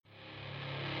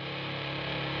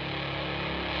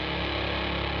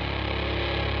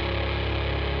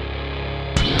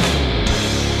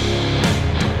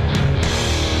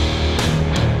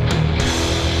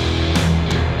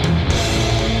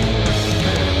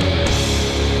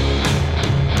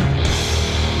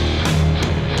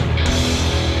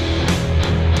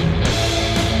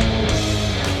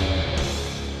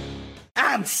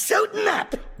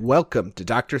Welcome to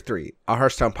Dr. 3, a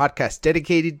Hearthstone podcast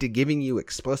dedicated to giving you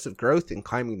explosive growth and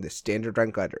climbing the standard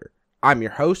rank ladder. I'm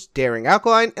your host, Daring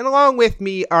Alkaline, and along with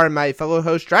me are my fellow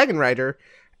host, Dragon Rider,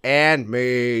 and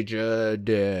Major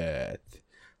Death.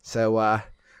 So,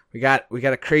 we got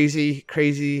a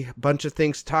crazy bunch of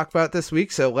things to talk about this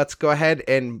week, so let's go ahead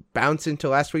and bounce into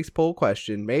last week's poll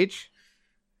question. Mage?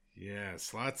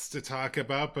 Yes, lots to talk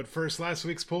about, but first, last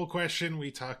week's poll question,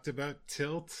 we talked about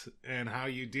tilt and how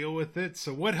you deal with it.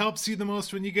 So what helps you the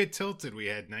most when you get tilted? We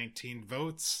had 19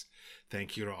 votes.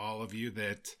 Thank you to all of you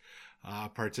that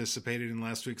participated in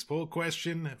last week's poll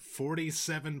question.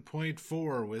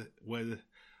 47.4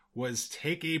 was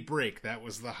take a break. That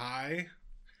was the high.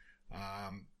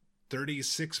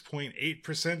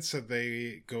 36.8% said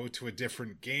they go to a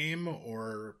different game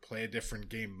or play a different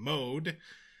game mode.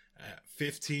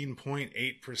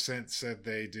 15.8% said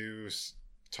they do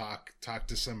talk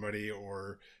to somebody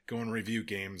or go and review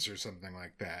games or something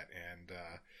like that. And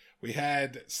we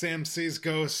had Sam C's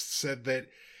Ghost said that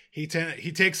he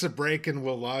takes a break and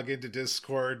will log into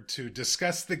Discord to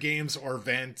discuss the games or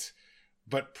vent,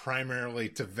 but primarily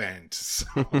to vent. So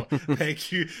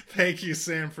thank you,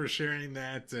 Sam, for sharing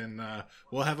that. And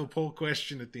we'll have a poll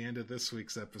question at the end of this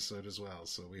week's episode as well.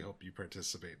 So we hope you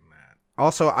participate in that.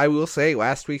 Also, I will say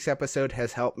last week's episode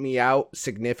has helped me out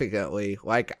significantly.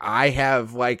 Like, I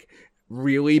have,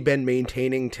 really been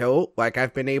maintaining tilt. Like,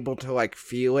 I've been able to,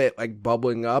 feel it,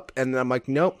 bubbling up. And then I'm like,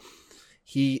 nope,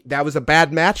 that was a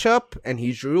bad matchup, and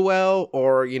he drew well.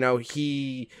 Or,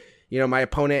 my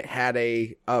opponent had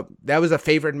that was a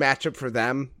favored matchup for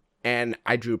them, and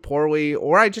I drew poorly.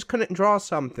 Or I just couldn't draw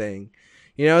something.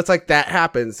 It's like that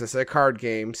happens. It's a card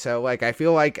game. So, I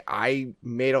feel like I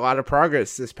made a lot of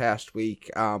progress this past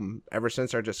week, ever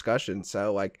since our discussion.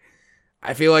 So,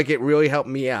 I feel like it really helped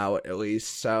me out, at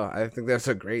least. So, I think that's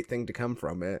a great thing to come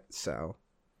from it. So,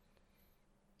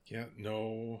 yeah,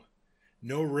 no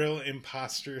real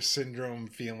imposter syndrome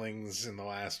feelings in the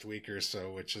last week or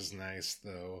so, which is nice,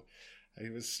 though. I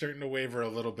was starting to waver a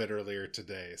little bit earlier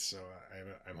today. So,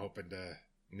 I'm hoping to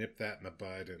nip that in the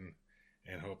bud and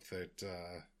hope that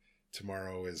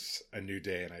tomorrow is a new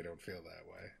day and I don't feel that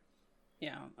way.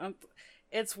 Yeah.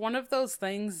 It's one of those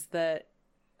things that,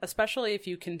 especially if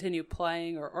you continue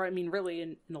playing, or I mean, really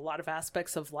in a lot of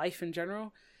aspects of life in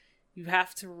general, you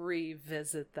have to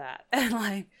revisit that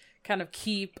and kind of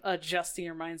keep adjusting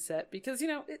your mindset because,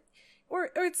 or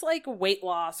it's like weight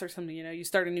loss or something, you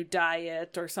start a new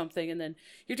diet or something and then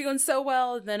you're doing so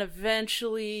well. And then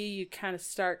eventually you kind of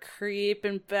start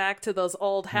creeping back to those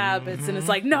old habits. And it's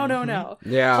like, no.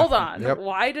 Yeah. Hold on. Yep.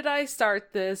 Why did I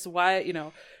start this? Why,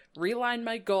 realign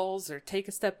my goals or take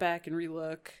a step back and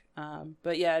relook.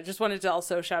 But yeah, I just wanted to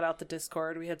also shout out the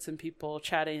Discord. We had some people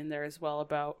chatting in there as well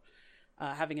about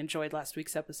having enjoyed last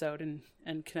week's episode and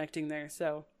connecting there.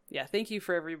 So yeah, thank you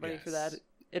for everybody for that.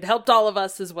 It helped all of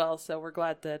us as well, so we're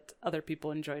glad that other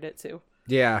people enjoyed it too.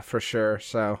 Yeah, for sure.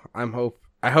 So I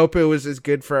hope it was as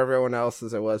good for everyone else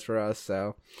as it was for us.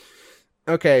 So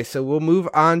okay, so we'll move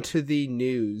on to the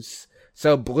news.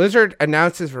 So Blizzard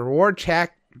announces reward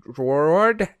track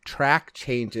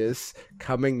changes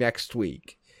coming next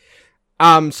week.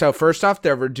 So first off,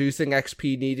 they're reducing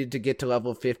XP needed to get to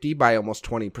level 50 by almost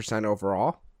 20%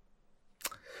 overall.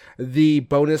 The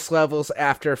bonus levels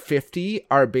after 50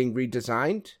 are being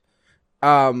redesigned.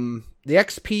 The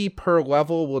XP per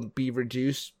level will be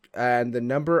reduced, and the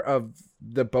number of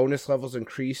the bonus levels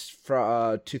increased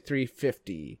to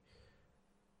 350.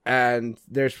 And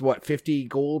there's 50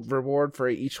 gold reward for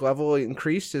each level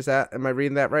increased? Am I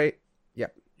reading that right?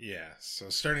 Yep. Yeah, so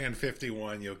starting on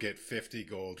 51, you'll get 50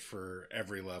 gold for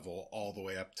every level all the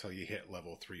way up till you hit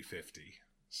level 350.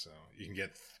 So you can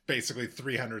get basically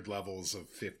 300 levels of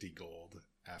 50 gold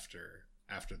after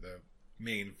the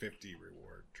main 50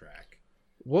 reward track.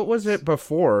 What was it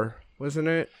before? Wasn't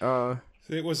it?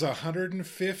 It was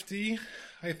 150,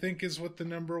 I think is what the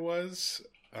number was.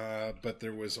 But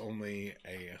there was only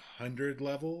 100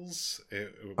 levels.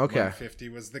 Okay. 150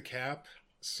 was the cap.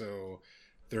 So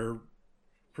they're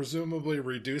presumably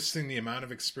reducing the amount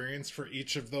of experience for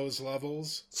each of those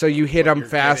levels. So you hit them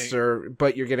faster,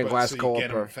 but you're getting less gold. You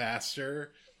get them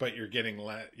faster, but you're getting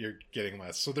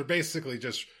less. So they're basically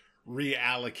just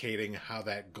reallocating how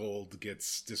that gold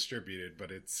gets distributed,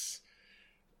 but it's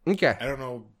okay. I don't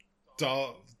know.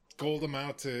 Gold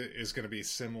amount is going to be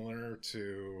similar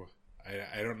to.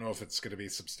 I don't know if it's going to be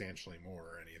substantially more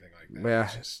or anything like that. Yeah,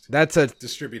 that's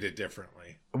distributed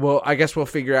differently. Well, I guess we'll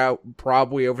figure out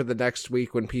probably over the next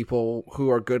week when people who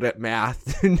are good at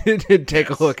math take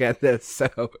a look at this.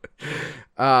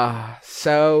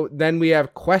 So then we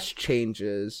have quest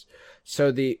changes. So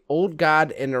the Old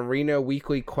God and Arena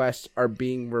weekly quests are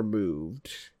being removed.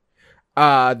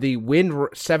 The win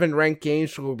 7 ranked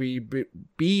games will be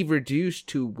reduced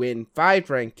to win 5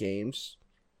 ranked games.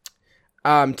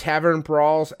 Tavern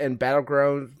brawls and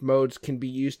battleground modes can be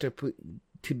used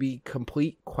to be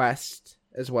complete quests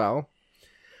as well.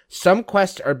 Some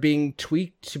quests are being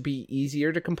tweaked to be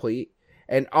easier to complete,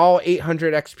 and all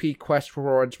 800 XP quest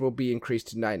rewards will be increased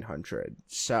to 900.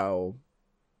 So,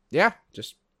 yeah,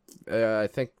 just I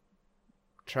think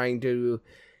trying to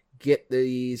get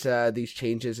these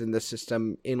changes in the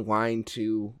system in line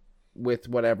with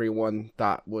what everyone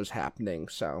thought was happening.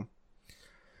 So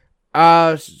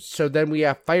then we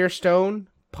have Firestone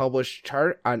published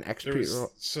chart on XP.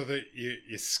 So that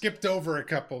you skipped over a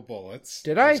couple bullets.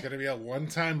 Did I? There's going to be a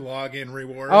one-time login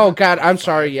reward. Oh God, I'm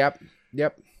sorry. Yep.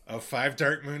 Of 5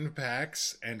 Dark Moon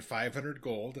packs and 500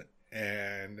 gold,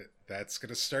 and that's going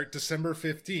to start December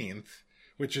 15th,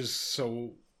 which is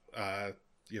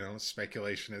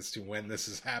speculation as to when this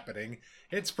is happening.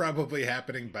 It's probably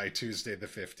happening by Tuesday the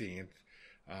 15th.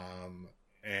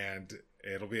 And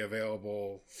it'll be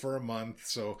available for a month.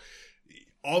 So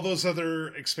all those other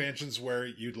expansions where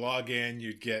you'd log in,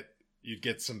 you'd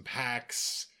get some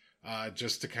packs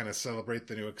just to kind of celebrate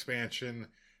the new expansion.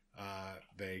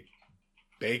 They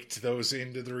baked those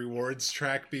into the rewards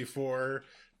track before,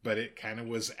 but it kind of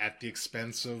was at the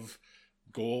expense of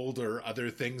gold or other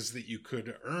things that you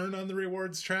could earn on the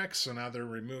rewards track. So now they're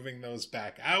removing those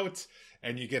back out,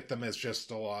 and you get them as just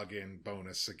a login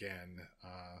bonus again,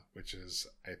 which is,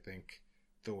 I think,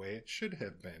 the way it should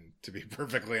have been, to be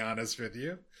perfectly honest with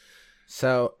you.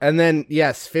 So, and then,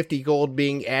 yes, 50 gold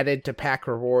being added to pack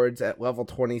rewards at level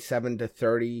 27 to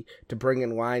 30 to bring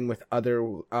in line with other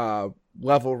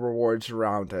level rewards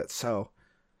around it. So,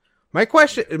 my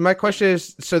question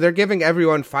is, so they're giving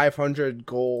everyone 500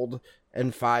 gold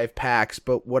and 5 packs,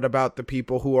 but what about the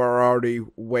people who are already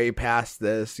way past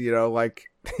this? You know,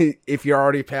 like, if you're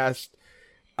already past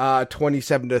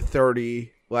 27 to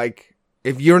 30, like,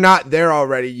 if you're not there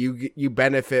already, you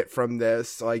benefit from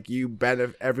this. Like, you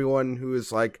benefit everyone who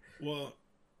is like, well,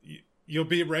 you'll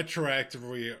be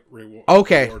retroactively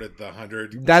rewarded the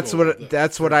 100.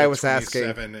 That's what I was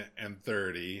asking. 27 and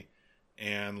 30,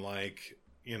 and like,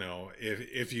 you know,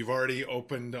 if you've already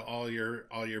opened all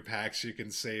your packs, you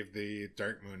can save the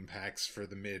Dark Moon packs for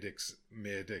the mini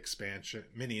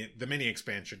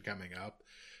expansion coming up.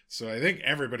 So I think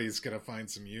everybody's gonna find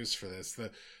some use for this.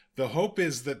 The hope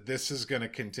is that this is going to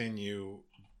continue,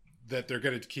 that they're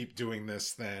going to keep doing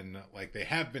this then, like they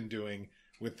have been doing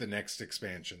with the next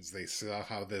expansions. They saw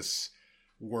how this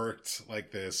worked like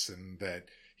this, and that,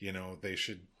 you know, they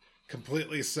should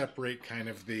completely separate kind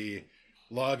of the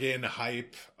login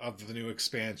hype of the new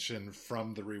expansion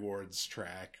from the rewards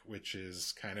track, which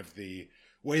is kind of the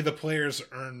way the players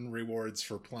earn rewards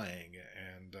for playing.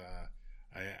 And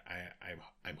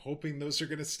I'm hoping those are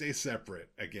going to stay separate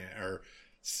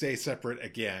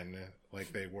again,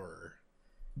 like they were.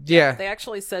 Yeah. They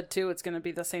actually said too it's going to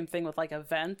be the same thing with like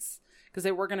events, because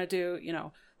they were going to do, you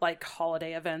know, like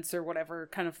holiday events or whatever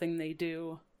kind of thing they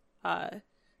do.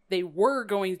 They were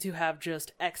going to have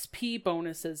just XP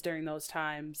bonuses during those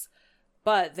times,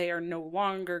 but they are no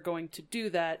longer going to do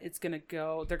that. They're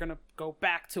going to go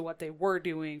back to what they were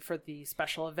doing for the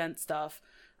special event stuff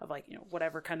of, like, you know,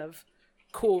 whatever kind of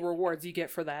cool rewards you get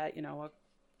for that, you know,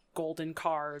 golden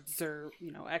cards or,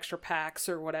 you know, extra packs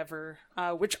or whatever,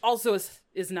 which also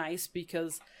is nice,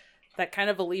 because that kind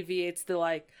of alleviates the,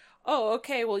 like, oh,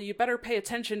 okay, well, you better pay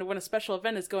attention to when a special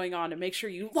event is going on and make sure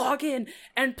you log in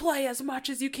and play as much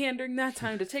as you can during that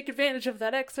time to take advantage of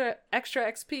that extra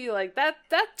XP. Like, that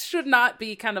should not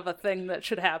be kind of a thing that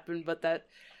should happen, but that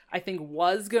I think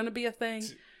was going to be a thing.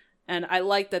 And I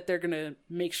like that they're going to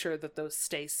make sure that those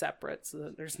stay separate so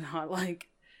that there's not, like,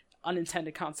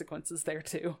 unintended consequences there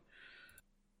too.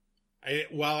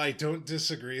 While I don't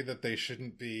disagree that they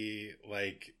shouldn't be,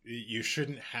 like, you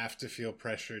shouldn't have to feel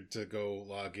pressured to go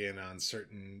log in on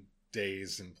certain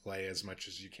days and play as much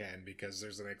as you can because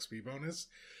there's an XP bonus,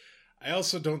 I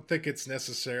also don't think it's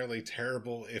necessarily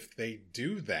terrible if they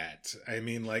do that. I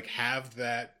mean, like, have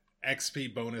that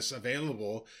XP bonus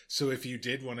available, so if you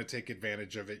did want to take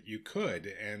advantage of it, you could.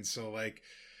 And so, like,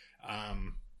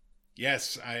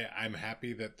 yes, I'm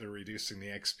happy that they're reducing the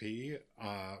XP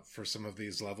for some of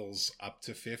these levels up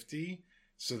to 50,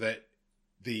 so that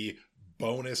the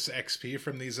bonus XP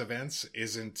from these events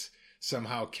isn't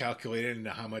somehow calculated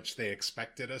into how much they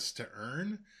expected us to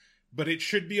earn. But it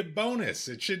should be a bonus.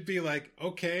 It should be like,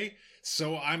 okay,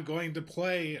 so I'm going to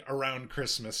play around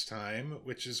Christmas time,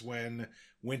 which is when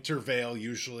Winter Veil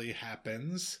usually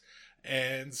happens.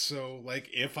 And so, like,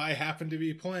 if I happen to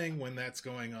be playing when that's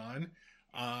going on,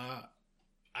 I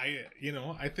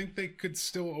think they could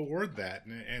still award that.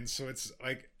 And so it's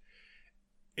like,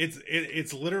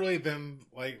 it's literally them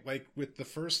like with the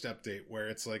first update where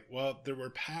it's like, well, there were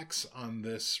packs on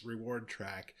this reward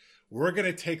track. We're going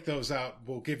to take those out.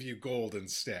 We'll give you gold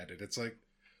instead. And it's like,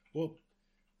 well,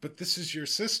 but this is your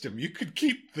system. You could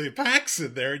keep the packs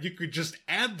in there. You could just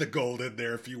add the gold in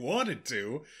there if you wanted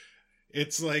to.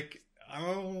 It's like,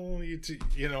 oh, it's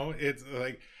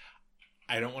like,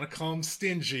 I don't want to call them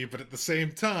stingy, but at the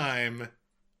same time,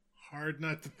 hard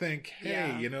not to think,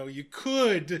 hey, you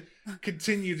could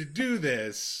continue to do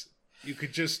this. You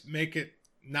could just make it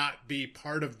not be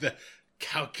part of the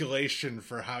calculation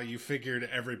for how you figured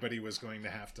everybody was going to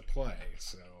have to play.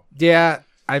 So yeah,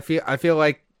 I feel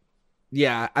like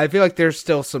there's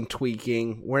still some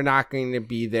tweaking. We're not going to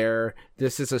be there.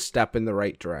 This is a step in the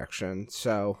right direction.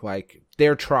 So like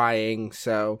they're trying.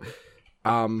 So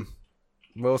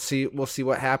we'll see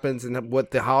what happens and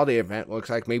what the holiday event looks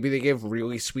like. Maybe they give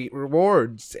really sweet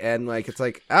rewards and like it's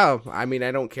like, oh, I mean,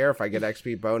 I don't care if I get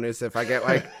XP bonus if I get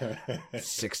like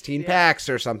 16 packs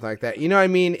or something like that. You know what I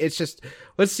mean? It's just,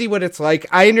 let's see what it's like.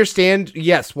 I understand,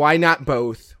 yes, why not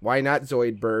both? Why not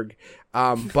Zoidberg?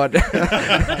 But why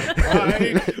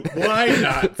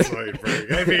not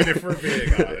Zoidberg? I mean, if we're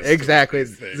being honest. Exactly.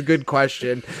 It's a good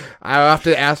question. I'll have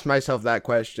to ask myself that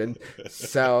question.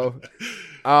 So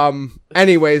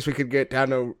anyways, we could get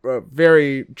down a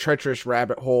very treacherous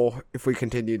rabbit hole if we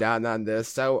continue down on this.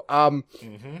 So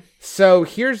so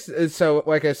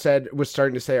like I said, was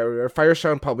starting to say earlier,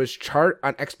 Firestone published chart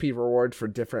on XP rewards for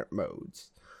different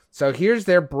modes. So here's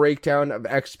their breakdown of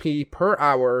XP per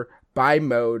hour by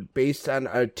mode based on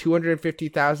a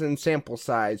 250,000 sample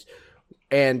size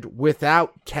and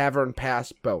without Tavern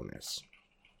Pass bonus.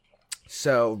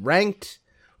 So ranked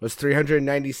was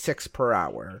 396 per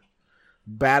hour.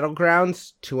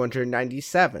 Battlegrounds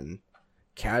 297.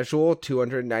 Casual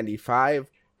 295.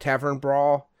 Tavern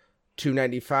Brawl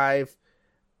 295.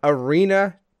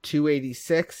 Arena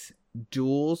 286.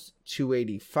 Duels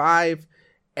 285.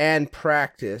 And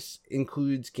practice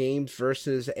includes games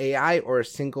versus AI or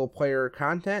single player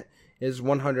content is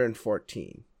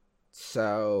 114.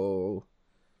 So,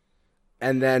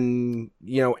 and then,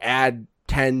 add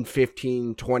 10,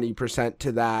 15, 20%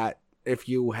 to that if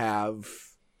you have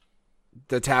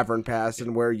the Tavern Pass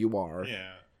and where you are.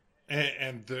 Yeah.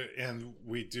 And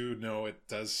we do know it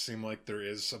does seem like there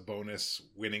is a bonus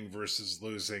winning versus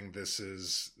losing. This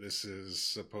is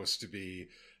supposed to be,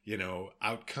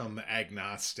 outcome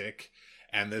agnostic.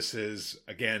 And this is,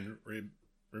 again,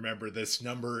 remember, this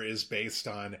number is based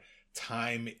on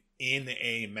time in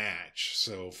a match.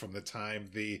 So from the time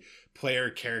the player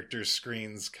character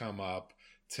screens come up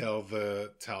till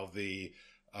the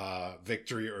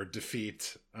victory or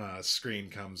defeat screen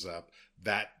comes up,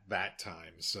 that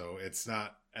time. So it's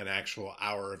not an actual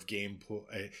hour of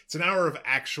gameplay. It's an hour of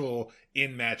actual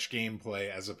in-match gameplay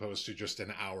as opposed to just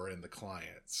an hour in the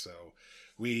client. So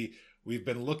we've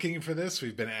been looking for this.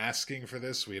 We've been asking for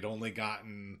this. We had only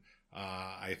gotten,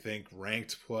 I think,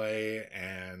 ranked play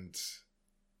and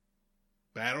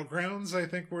Battlegrounds, I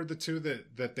think, were the two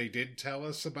that they did tell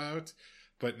us about.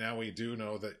 But now we do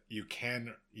know that you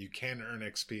can earn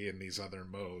XP in these other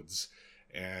modes,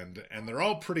 and they're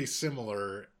all pretty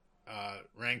similar.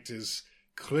 Ranked is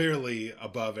clearly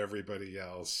above everybody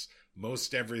else.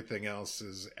 Most everything else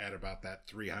is at about that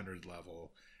 300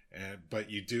 level. But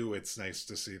it's nice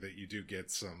to see that you do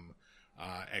get some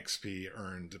XP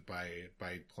earned by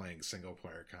playing single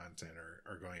player content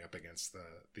or going up against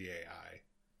the AI.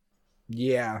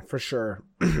 Yeah, for sure.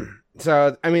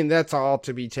 So, I mean, that's all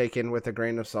to be taken with a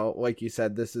grain of salt. Like you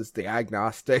said, this is the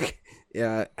agnostic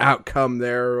outcome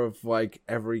there of like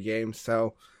every game.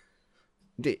 So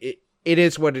it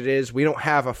is what it is. We don't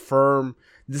have a firm.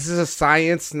 This is a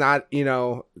science, not,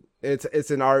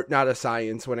 it's an art, not a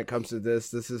science when it comes to this.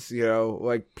 This is,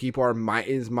 like people are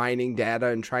mining data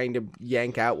and trying to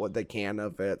yank out what they can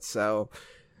of it. So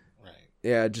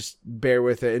yeah, just bear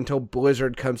with it until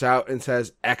Blizzard comes out and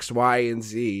says X, Y, and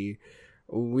Z.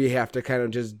 We have to kind of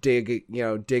just dig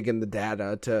in the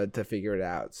data to figure it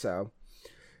out. So,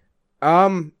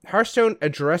 Hearthstone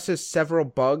addresses several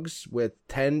bugs with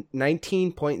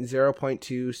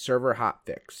 19.0.2 server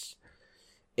hotfix.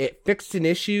 It fixed an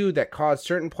issue that caused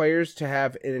certain players to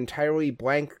have an entirely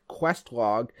blank quest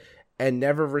log and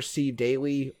never receive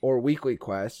daily or weekly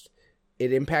quests.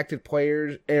 Impacted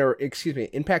players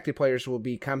will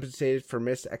be compensated for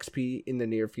missed XP in the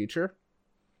near future.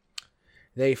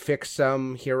 They fixed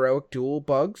some heroic duel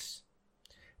bugs.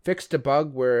 fixed a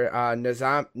bug where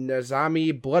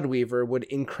Nazami Bloodweaver would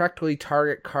incorrectly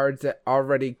target cards that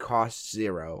already cost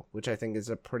 0, which I think is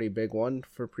a pretty big one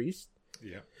for Priest.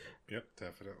 Yep,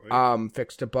 definitely.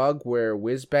 Fixed a bug where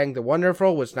Whizbang the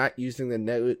Wonderful was not using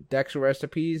the Dex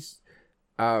recipes.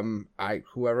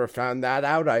 Whoever found that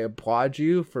out, I applaud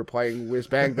you for playing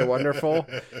Whizbang the Wonderful.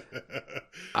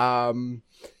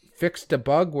 Fixed a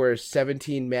bug where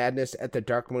 17 Madness at the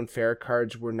Darkmoon Fair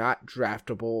cards were not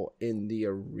draftable in the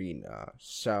arena.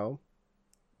 So,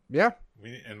 yeah.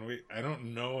 I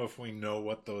don't know if we know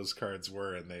what those cards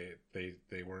were, and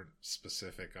they weren't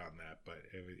specific on that, but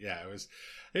it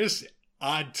was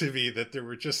odd to me that there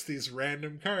were just these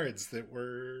random cards that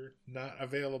were not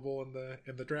available in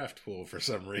the draft pool for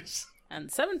some reason.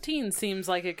 And 17 seems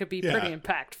like it could be pretty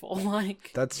impactful. Like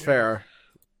that's fair.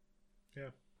 Yeah.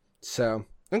 So,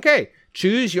 okay,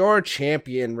 choose your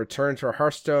champion. Return to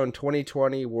Hearthstone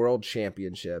 2020 World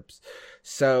Championships.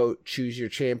 So, choose your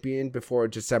champion before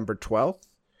December 12th.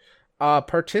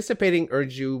 Participating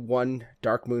earns you 1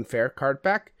 Darkmoon Fair card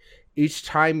back. Each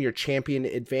time your champion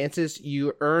advances,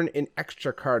 you earn an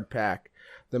extra card pack.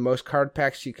 The most card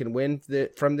packs you can win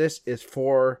from this is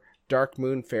 4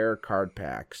 Darkmoon Fair card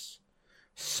packs.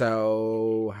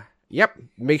 So, yep.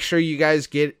 Make sure you guys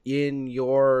get in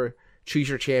your choose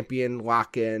your champion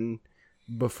lock in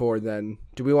before then.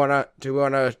 Do we want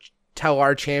to tell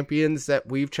our champions that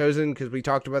we've chosen, because we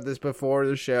talked about this before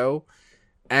the show,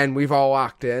 and we've all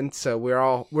locked in, so we're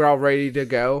all ready to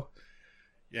go.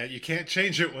 Yeah, you can't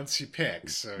change it once you pick,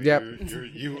 so yep.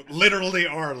 you literally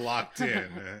are locked in,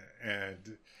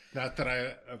 and not that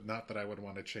I would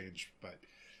want to change, but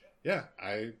yeah,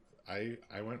 I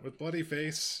went with Bloody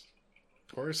Face,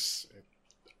 of course,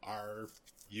 our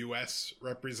U.S.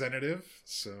 representative,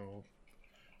 so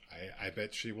I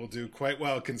bet she will do quite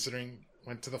well considering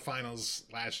went to the finals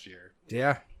last year.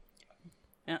 Yeah.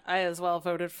 I as well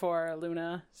voted for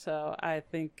Luna, so I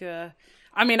think I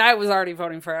was already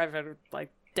voting for her. I voted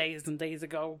like days and days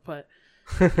ago, but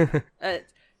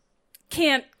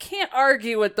can't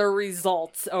argue with the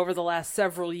results over the last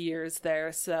several years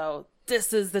there. So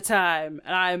this is the time,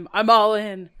 and I'm all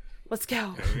in. Let's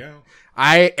go. There you go.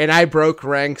 I broke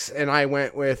ranks and I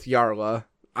went with Yarla.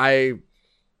 I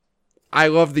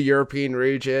love the European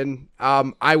region.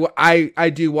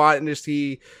 I do want to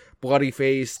see Bloody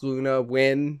Face Luna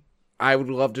win. I would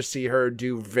love to see her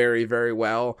do very, very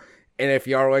well. And if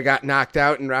Yarla got knocked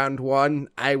out in round 1,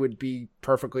 I would be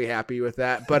perfectly happy with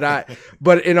that.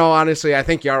 But in all honesty, I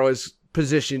think Yarla's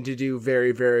positioned to do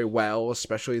very, very well,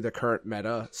 especially the current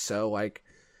meta. So like,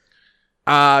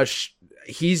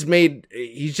 he's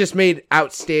just made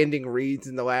outstanding reads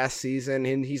in the last season,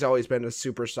 and he's always been a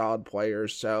super solid player.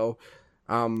 So,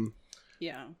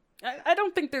 yeah, I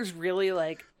don't think there's really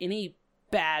like any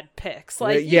bad picks.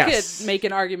 Like yes. You could make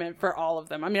an argument for all of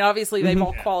them. I mean, obviously they've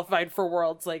all qualified for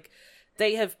Worlds. Like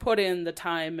they have put in the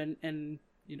time and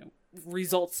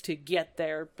results to get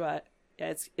there, but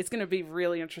yeah, it's going to be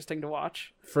really interesting to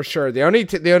watch. For sure. The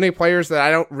only players that I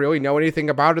don't really know anything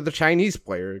about are the Chinese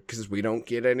player, because we don't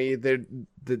get any of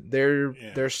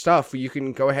their stuff. You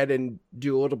can go ahead and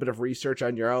do a little bit of research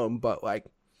on your own, but like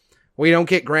we don't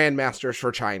get grandmasters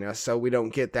for China, so we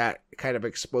don't get that kind of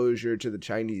exposure to the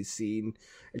Chinese scene,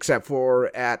 except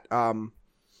for at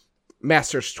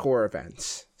Masters Tour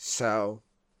events. So,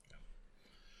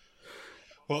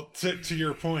 well, to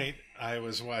your point, I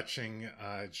was watching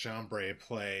Jambray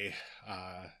play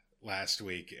last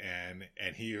week, and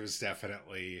he was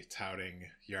definitely touting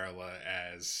Yarla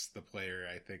as the player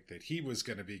I think that he was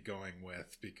going to be going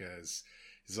with, because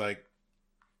he's like,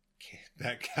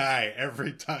 that guy,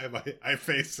 every time I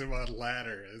face him on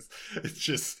ladder, it's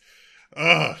just,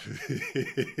 oh.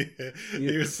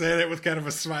 He was saying it with kind of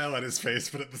a smile on his face,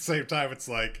 but at the same time, it's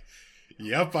like,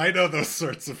 yep, I know those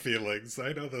sorts of feelings.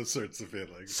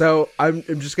 So I'm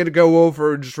just going to go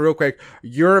over just real quick.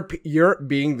 Europe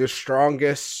being the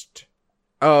strongest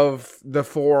of the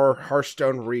 4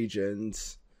 Hearthstone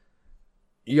regions.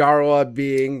 Yarla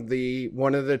being the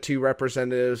one of the 2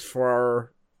 representatives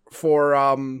for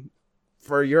the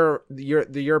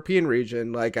European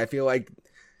region. Like, I feel like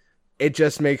it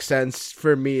just makes sense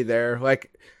for me there.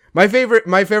 Like, my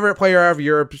favorite player out of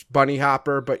Europe is Bunny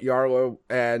Hopper, but Yarla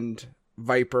and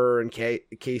Viper and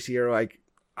Casey are like,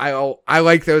 I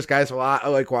like those guys a lot. I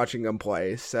like watching them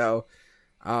play. So,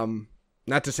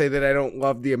 not to say that I don't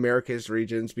love the Americas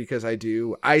regions, because I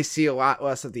do. I see a lot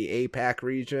less of the APAC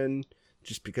region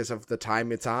just because of the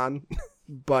time it's on.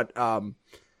 But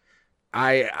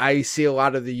I see a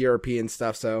lot of the European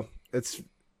stuff. So it's,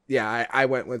 yeah, I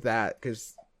went with that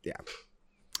because, yeah.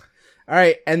 All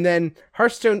right, and then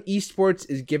Hearthstone Esports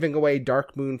is giving away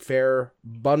Dark Moon Fair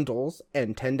bundles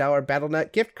and $10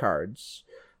 Battle.net gift cards.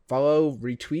 Follow,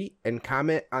 retweet, and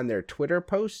comment on their Twitter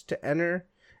post to enter,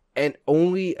 and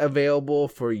only available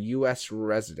for U.S.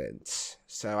 residents.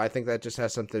 So I think that just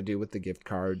has something to do with the gift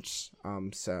cards.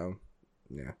 So,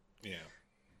 yeah. Yeah.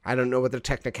 I don't know what the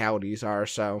technicalities are,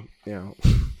 so, you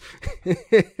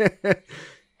know.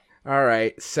 All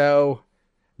right, so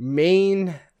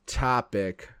main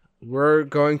topic. We're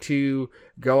going to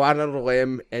go out on a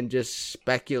limb and just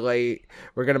speculate.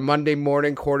 We're going to Monday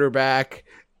morning quarterback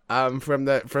from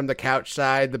the couch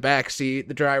side, the back seat,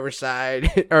 the driver's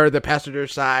side, or the passenger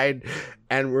side,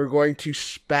 and we're going to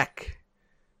spec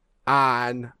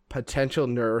on potential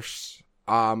nerfs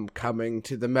coming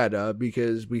to the meta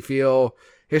because we feel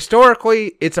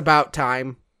historically it's about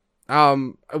time.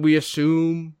 We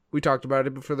assume, we talked about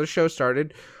it before the show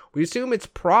started, we assume it's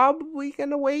probably going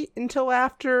to wait until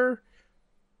after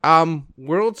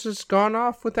Worlds has gone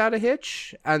off without a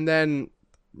hitch, and then,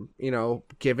 you know,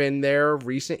 given their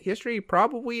recent history,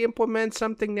 probably implement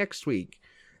something next week.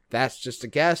 That's just a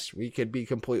guess. We could be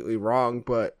completely wrong,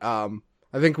 but I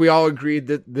think we all agreed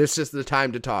that this is the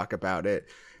time to talk about it.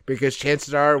 Because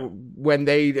chances are, when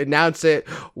they announce it,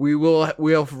 we will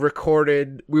be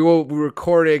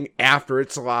recording after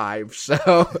it's live.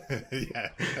 So yeah,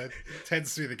 that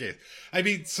tends to be the case. I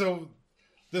mean, so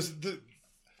the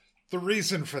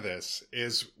reason for this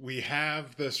is we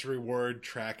have this reward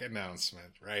track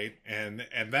announcement, right? And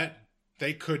that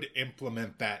they could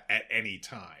implement that at any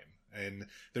time, and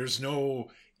there's no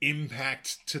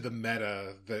impact to the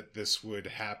meta that this would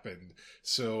happen.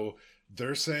 So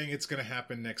they're saying it's going to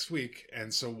happen next week,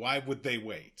 and so why would they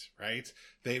wait, right?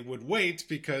 They would wait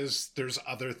because there's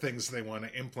other things they want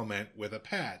to implement with a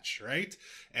patch, right?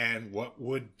 And what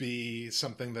would be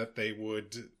something that they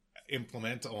would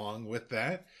implement along with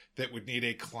that would need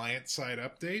a client-side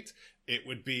update? It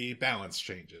would be balance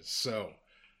changes. So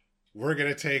we're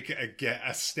going to take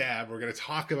a stab. We're going to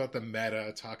talk about the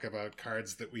meta, talk about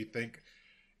cards that we think,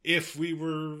 if we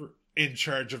were in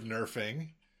charge of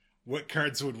nerfing, what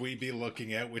cards would we be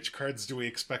looking at? Which cards do we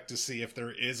expect to see if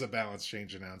there is a balance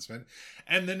change announcement?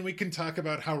 And then we can talk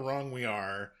about how wrong we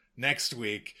are next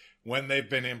week when they've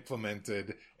been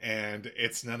implemented and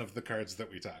it's none of the cards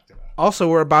that we talked about. Also,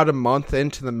 we're about a month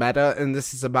into the meta, and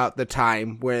this is about the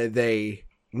time where they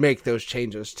make those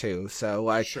changes too. So,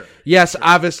 like, sure, yes,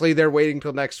 obviously they're waiting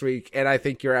till next week, and I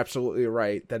think you're absolutely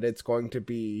right that it's going to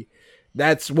be.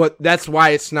 That's why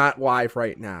it's not live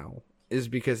right now. Is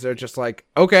because they're just like,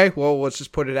 okay, well, let's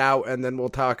just put it out, and then we'll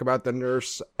talk about the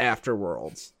nerfs after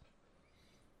Worlds.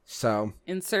 So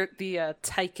insert the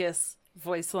Tychus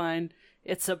voice line.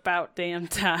 It's about damn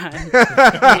time.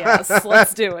 Yes,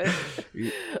 let's do it.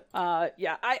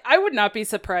 Yeah, I would not be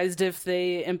surprised if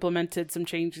they implemented some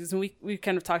changes, and we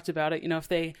kind of talked about it. You know, if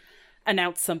they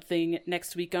announce something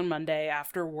next week on Monday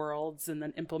after Worlds, and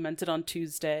then implement it on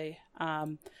Tuesday.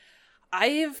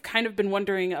 I've kind of been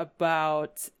wondering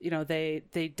about, you know, they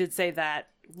did say that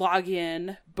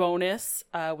login bonus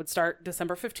would start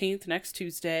December 15th, next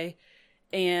Tuesday,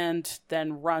 and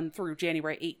then run through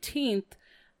January 18th.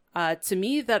 To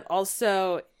me, that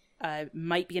also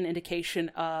might be an indication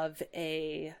of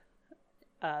a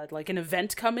like an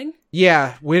event coming.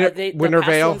 Yeah, Winter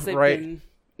Veil, right?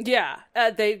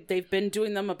 They've been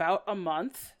doing them about a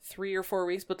month, 3 or 4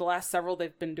 weeks, but the last several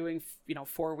they've been doing,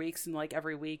 4 weeks, and like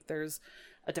every week there's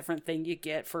a different thing you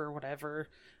get for whatever,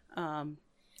 and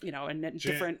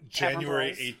different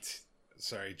January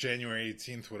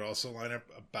 18th would also line up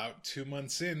about 2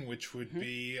 months in, which would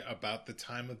be about the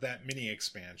time of that mini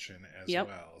expansion as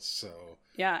well. So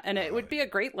yeah, and it would be a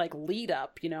great like lead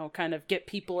up, kind of get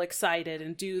people excited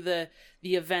and do the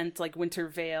event like Winter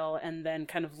Veil, and then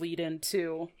kind of lead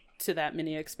into that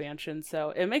mini expansion.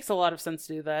 So it makes a lot of sense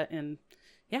to do that, and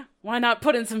yeah, why not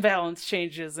put in some balance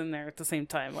changes in there at the same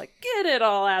time? Like, get it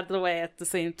all out of the way at the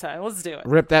same time. Let's do it.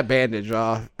 Rip that bandage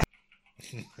off.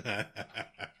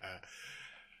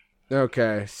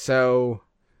 Okay, so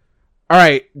all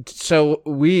right, so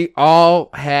we all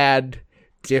had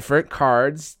different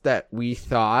cards that we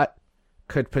thought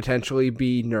could potentially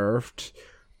be nerfed.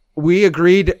 We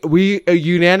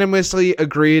unanimously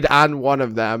agreed on one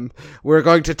of them. We're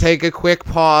going to take a quick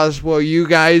pause while you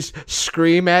guys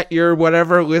scream at your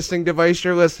whatever listening device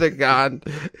you're listening on,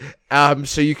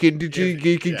 so you can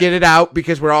get it out,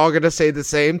 because we're all going to say the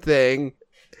same thing.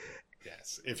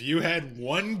 If you had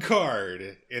one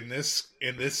card in this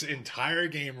entire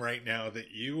game right now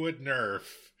that you would nerf,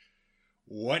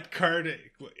 what card?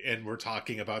 And we're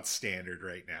talking about standard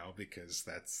right now, because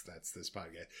that's this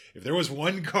podcast. If there was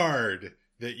one card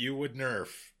that you would nerf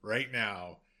right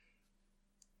now,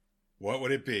 what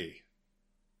would it be?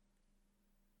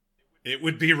 It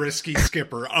would be Risky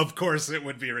Skipper. Of course it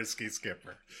would be Risky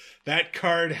Skipper. That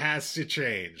card has to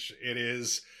change. It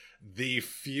is the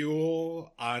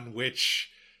fuel on which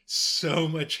so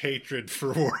much hatred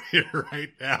for Warrior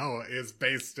right now is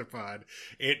based upon.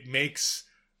 It makes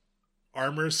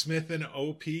Armorsmith an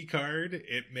OP card.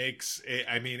 It makes it,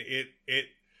 I mean,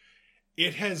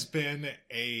 it has been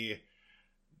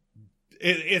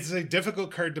it's a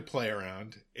difficult card to play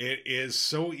around. It is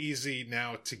so easy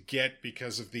now to get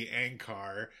because of the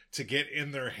Ankar, to get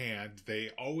in their hand. They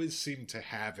always seem to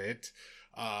have it.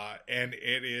 And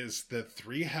it is the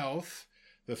 3 health,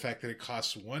 the fact that it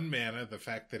costs 1 mana, the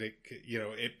fact that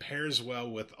it pairs well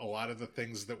with a lot of the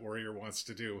things that Warrior wants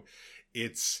to do.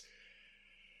 It's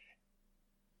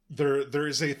there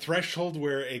is a threshold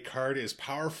where a card is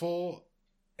powerful,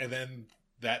 and then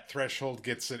that threshold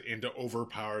gets it into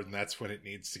overpowered, and that's when it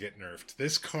needs to get nerfed.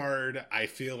 This card, I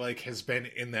feel like, has been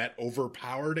in that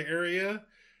overpowered area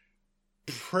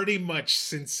pretty much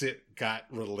since it got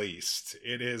released.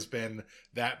 It has been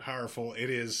that powerful.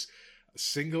 It is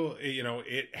single,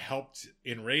 it helped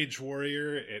in Rage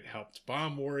Warrior, it helped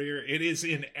Bomb Warrior. It is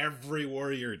in every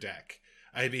Warrior deck.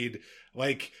 I mean,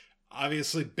 like,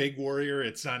 obviously Big Warrior,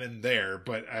 it's not in there,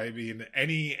 but I mean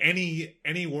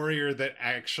any warrior that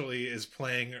actually is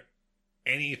playing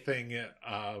anything,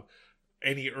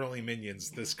 any early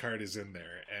minions, this card is in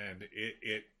there, and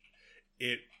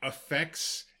it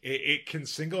affects, it can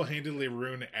single-handedly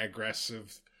ruin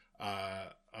aggressive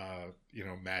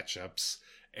matchups,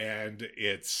 and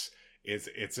it's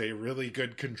a really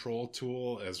good control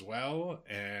tool as well,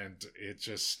 and it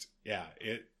just,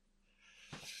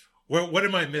 Well, what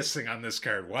am I missing on this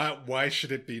card? Why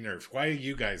should it be nerfed? Why do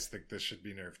you guys think this should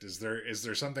be nerfed? Is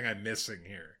there something I'm missing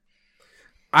here?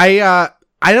 I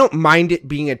don't mind it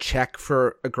being a check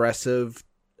for aggressive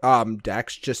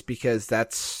decks, just because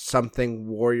that's something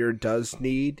Warrior does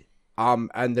need,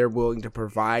 and they're willing to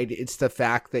provide. It's the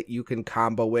fact that you can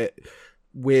combo it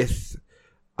with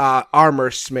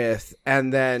Armorsmith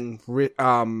and then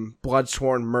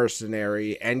Bloodsworn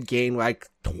Mercenary and gain like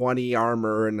 20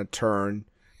 armor in a turn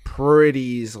pretty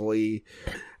easily,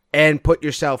 and put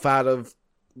yourself out of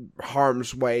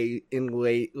harm's way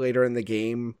later in the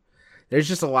game. There's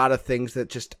just a lot of things that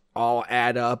just all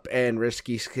add up, and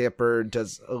Risky Skipper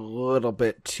does a little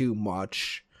bit too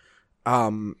much.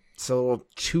 It's a little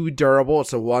too durable.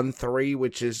 It's a 1/3,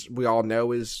 which is, we all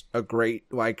know, is a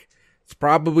great, like, it's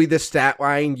probably the stat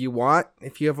line you want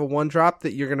if you have a 1-drop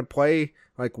that you're going to play.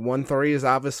 Like, 1/3 is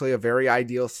obviously a very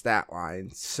ideal stat line.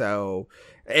 So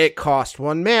it costs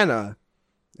 1 mana.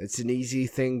 It's an easy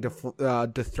thing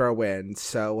to throw in.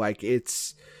 So, like,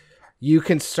 you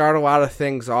can start a lot of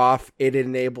things off. It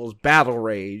enables Battle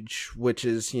Rage, which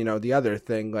is, the other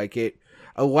thing. Like, it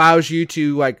allows you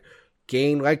to, like,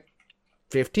 gain, like,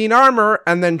 15 armor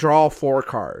and then draw 4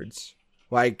 cards.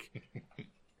 Like,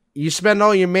 you spend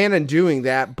all your mana doing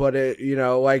that, but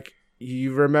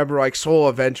you remember, like, Soul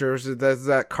Adventures, there's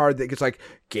that card that gets, like,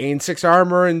 gain 6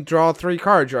 armor and draw 3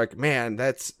 cards. You're like, man,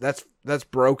 that's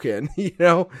broken.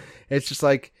 It's just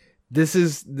like, this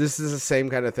is the same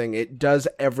kind of thing. It does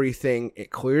everything. It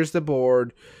clears the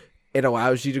board. It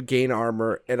allows you to gain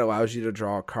armor. It allows you to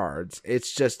draw cards.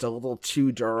 It's just a little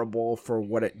too durable for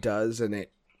what it does, and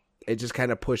it just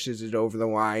kind of pushes it over the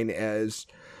line as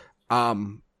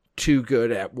too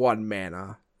good at 1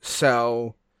 mana.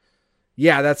 So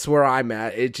yeah, that's where I'm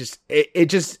at.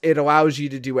 It allows you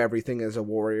to do everything as a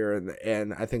warrior,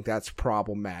 and I think that's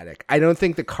problematic. I don't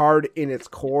think the card in its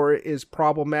core is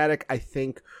problematic. I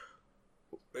think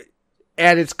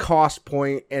at its cost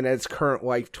point and its current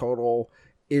life total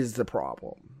is the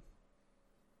problem.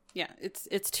 Yeah,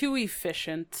 it's too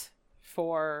efficient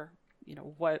for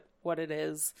what it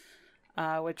is,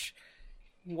 which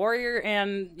Warrior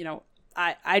and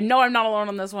I know I'm not alone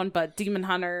on this one, but Demon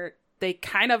Hunter, they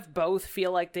kind of both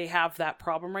feel like they have that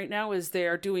problem right now, is they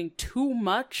are doing too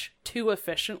much too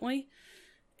efficiently.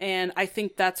 And I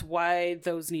think that's why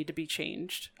those need to be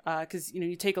changed. Because,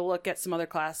 you take a look at some other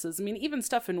classes. I mean, even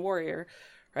stuff in Warrior,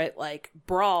 right? Like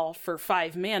Brawl for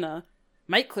 5 mana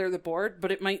might clear the board,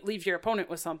 but it might leave your opponent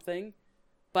with something.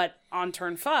 But on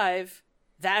turn 5,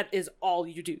 that is all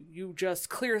you do. You just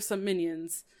clear some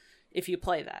minions if you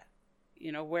play that.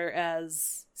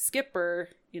 Whereas Skipper,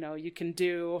 you can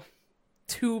do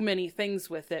too many things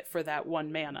with it for that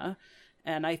 1 mana.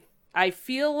 And I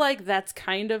feel like that's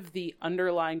kind of the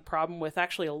underlying problem with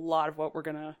actually a lot of what we're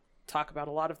going to talk about.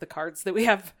 A lot of the cards that we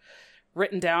have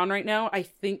written down right now, I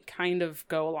think kind of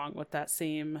go along with that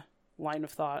same line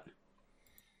of thought.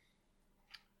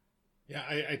 Yeah,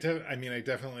 I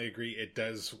definitely agree. It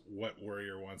does what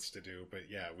Warrior wants to do, but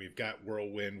yeah, we've got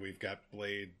Whirlwind, we've got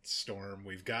Blade Storm,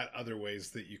 we've got other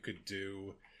ways that you could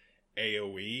do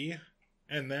AoE,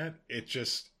 and that it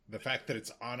just the fact that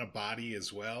it's on a body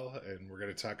as well, and we're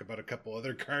going to talk about a couple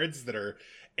other cards that are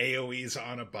AoEs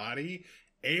on a body.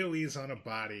 AoEs on a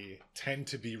body tend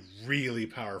to be really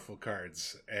powerful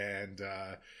cards, and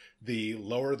the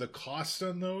lower the cost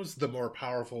on those, the more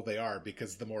powerful they are,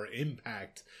 because the more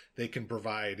impact they can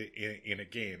provide in a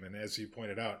game. And as you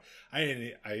pointed out, I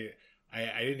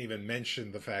didn't even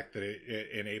mention the fact that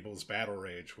it enables Battle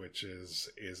Rage, which is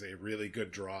a really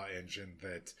good draw engine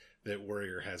that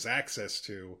Warrior has access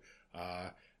to.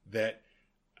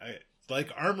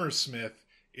 Like Armor Smith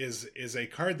is a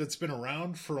card that's been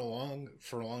around for a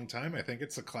long time. I think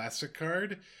it's a classic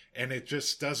card, and it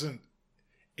just doesn't.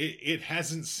 It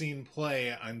hasn't seen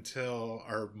play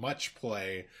or much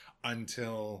play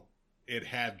until it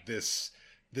had this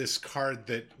card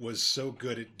that was so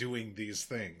good at doing these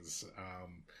things.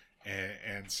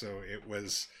 And so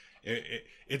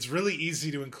it's really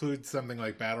easy to include something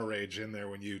like Battle Rage in there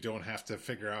when you don't have to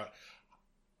figure out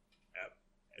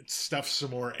stuff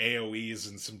some more AoEs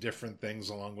and some different things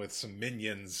along with some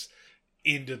minions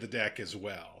into the deck as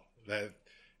well.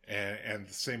 And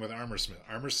the same with Armor Smith.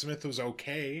 Armor Smith was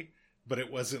okay, but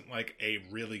it wasn't like a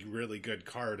really, really good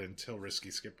card until Risky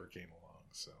Skipper came along.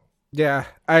 So yeah,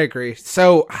 I agree.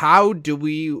 So how would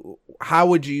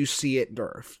you see it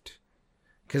nerfed?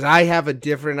 Because I have a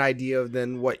different idea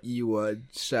than what you would.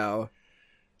 So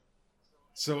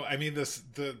I mean,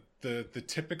 the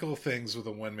typical things with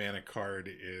a 1-mana card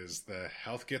is the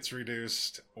health gets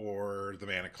reduced or the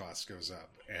mana cost goes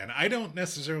up. And I don't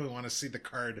necessarily want to see the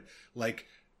card like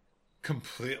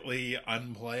completely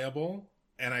unplayable,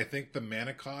 and I think the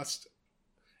mana cost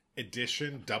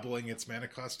addition, doubling its mana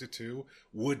cost to 2,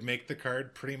 would make the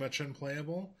card pretty much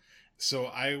unplayable. So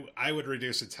I would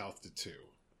reduce its health to 2,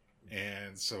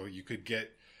 and so you could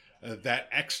get that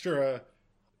extra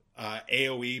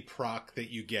AoE proc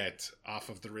that you get off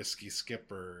of the Risky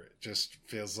Skipper. Just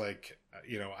feels like,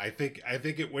 I think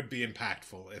it would be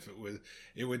impactful if it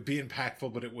would be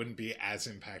impactful, but it wouldn't be as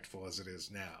impactful as it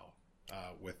is now.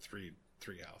 With three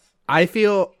health.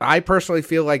 I personally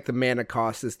feel like the mana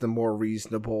cost is the more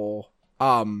reasonable,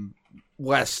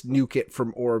 less nuke it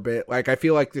from orbit. Like, I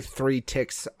feel like the 3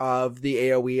 ticks of the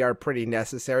AoE are pretty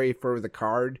necessary for the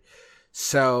card.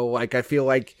 So, like, I feel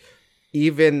like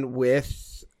even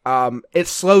with, it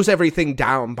slows everything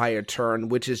down by a turn,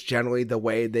 which is generally the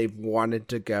way they've wanted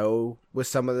to go with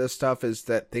some of this stuff, is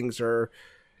that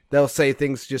they'll say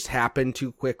things just happen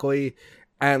too quickly,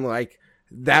 and like,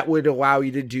 that would allow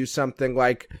you to do something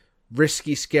like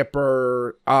Risky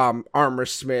Skipper, Armor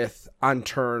Smith on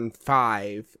turn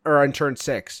 5 or on turn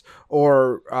 6,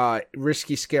 or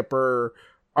Risky Skipper,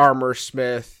 Armor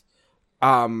Smith,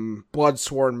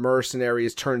 Bloodsworn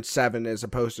Mercenaries turn 7 as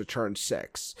opposed to turn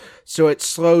 6. So it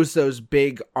slows those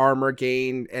big armor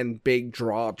gain and big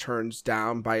draw turns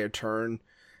down by a turn.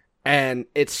 And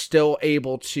it's still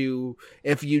able to,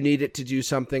 if you need it to do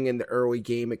something in the early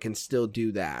game, it can still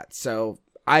do that. So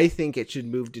I think it should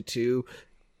move to 2.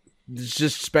 It's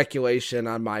just speculation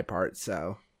on my part.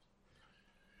 So,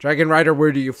 Dragon Rider,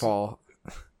 where do you fall?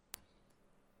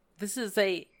 This is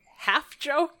a half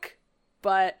joke,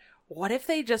 but what if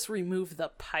they just remove the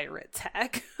pirate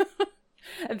tag?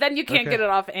 And then you can't get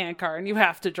it off Ankar and you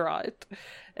have to draw it.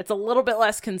 It's a little bit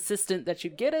less consistent that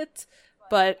you get it,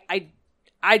 but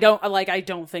I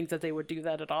don't think that they would do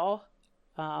that at all.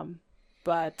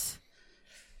 But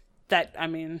that, I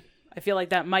mean, I feel like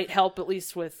that might help at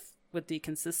least with the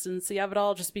consistency of it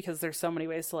all, just because there's so many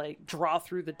ways to like draw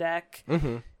through the deck.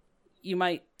 Mm-hmm. You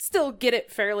might still get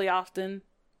it fairly often,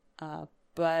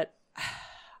 but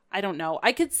I don't know.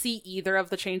 I could see either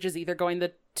of the changes, either going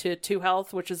to 2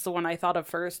 health, which is the one I thought of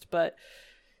first, but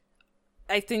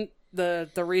I think the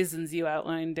reasons you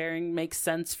outlined, Daring, makes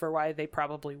sense for why they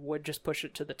probably would just push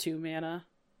it to the 2 mana.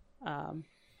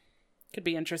 Could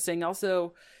be interesting.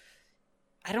 Also,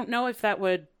 I don't know if that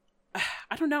would...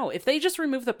 I don't know. If they just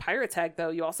remove the pirate tag, though,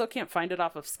 you also can't find it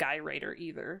off of Sky Raider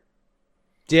either.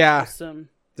 Yeah. Some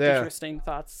interesting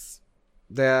thoughts.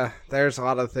 Yeah, there's a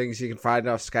lot of things you can find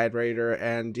off Sky Raider,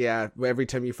 and yeah, every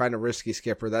time you find a Risky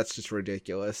Skipper, that's just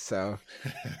ridiculous, so...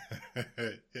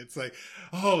 It's like,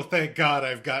 oh, thank God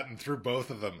I've gotten through both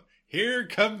of them. Here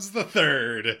comes the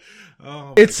third.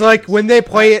 Oh, it's like when they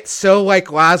play it so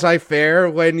like laissez-faire,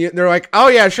 when they're like, oh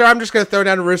yeah, sure, I'm just going to throw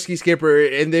down a Risky Skipper,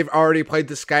 and they've already played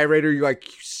the Sky Raider, you're like,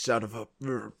 you son of a...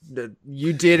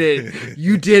 You did it.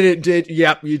 You did it,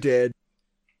 yep, you did.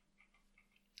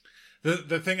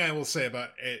 The thing I will say about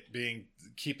it being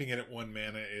keeping it at 1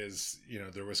 mana is,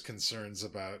 there was concerns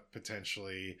about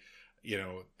potentially,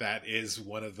 that is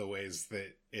one of the ways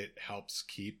that it helps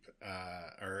keep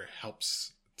or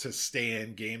helps to stay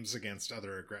in games against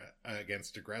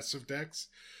against aggressive decks.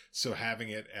 So having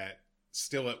it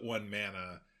still at 1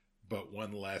 mana but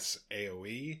 1 less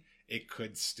AoE, it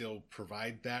could still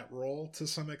provide that role to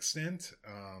some extent.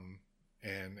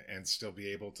 And still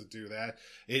be able to do that.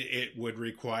 It would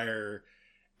require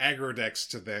aggro decks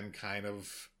to then kind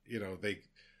of,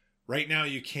 right now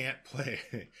you can't play.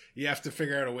 You have to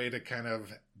figure out a way to kind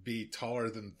of be taller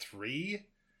than 3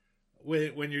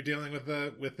 when you're dealing with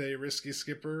a risky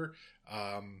skipper.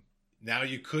 Now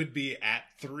you could be at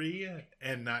 3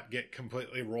 and not get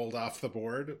completely rolled off the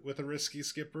board with a risky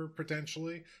skipper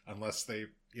potentially, unless they,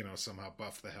 somehow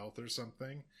buff the health or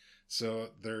something. So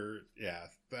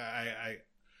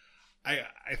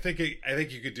I think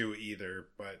you could do either,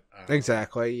 but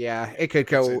exactly, yeah, it could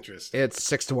go. It's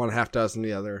 6 to 1, half dozen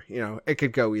the other. It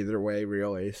could go either way,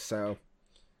 really. So,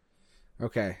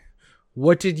 okay,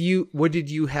 what did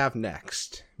you have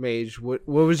next, Mage? What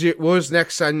was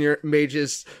next on your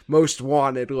Mage's most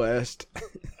wanted list?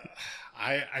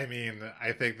 I mean,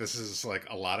 I think this is like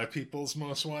a lot of people's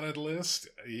most wanted list.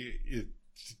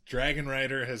 Dragon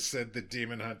Rider has said that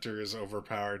Demon Hunter is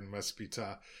overpowered and must be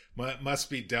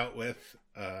dealt with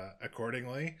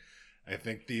accordingly. I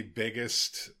think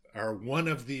one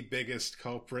of the biggest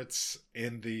culprits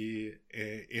in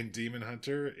Demon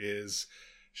Hunter is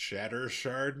Shatter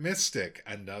Shard Mystic,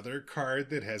 another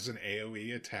card that has an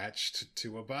AoE attached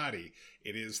to a body.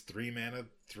 It is 3 mana,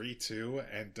 3/2,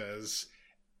 and does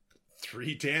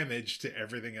 3 damage to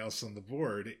everything else on the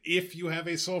board if you have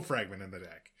a Soul Fragment in the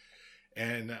deck.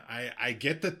 And I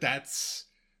get that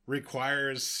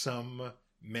requires some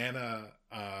mana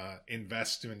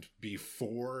investment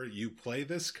before you play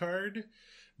this card,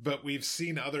 but we've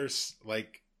seen others,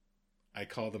 like I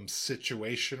call them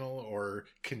situational or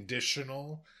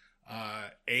conditional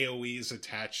AoEs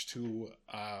attached to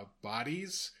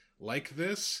bodies like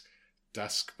this.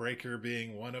 Duskbreaker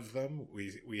being one of them.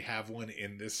 We have one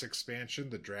in this expansion.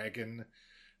 The dragon,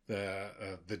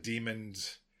 the demon.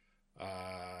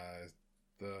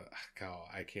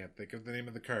 I can't think of the name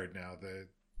of the card now. The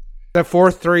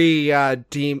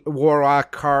 4/3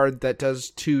 warlock card that does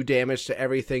 2 damage to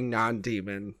everything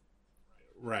non-demon.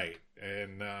 Right,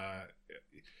 and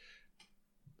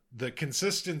the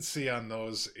consistency on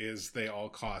those is they all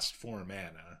cost 4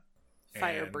 mana.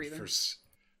 Fire breather.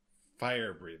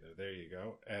 Fire breather. There you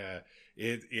go.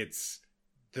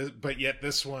 But yet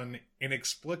this one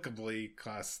inexplicably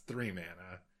costs 3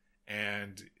 mana,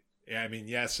 and I mean,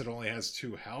 yes, it only has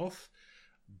 2 health,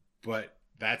 but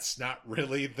that's not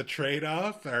really the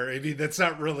trade-off. Or I mean, that's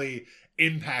not really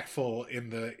impactful in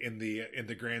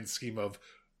the grand scheme of,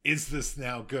 is this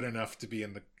now good enough to be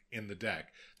in the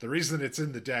deck? The reason it's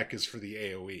in the deck is for the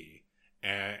AoE,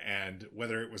 and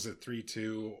whether it was a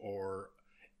 3/2 or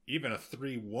even a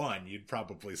 3/1, you'd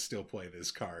probably still play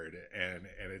this card, and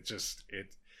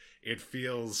it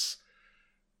feels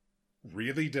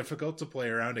really difficult to play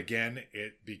around. Again,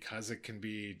 because it can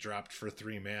be dropped for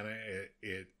 3 mana,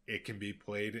 it can be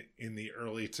played in the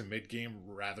early to mid game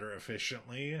rather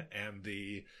efficiently, and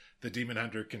the Demon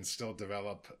Hunter can still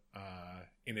develop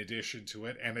in addition to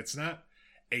it, and it's not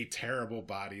a terrible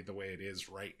body the way it is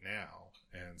right now.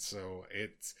 And so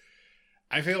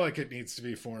I feel like it needs to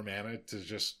be 4 mana to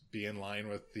just be in line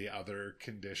with the other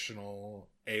conditional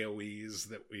AoEs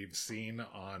that we've seen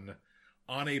on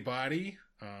a body.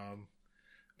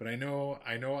 But I know,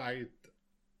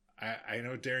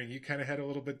 Darren, you kind of had a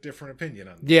little bit different opinion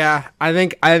on this. Yeah, I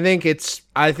think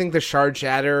the Shard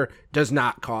Shatter does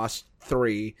not cost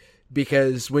 3,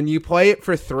 because when you play it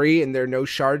for 3 and there are no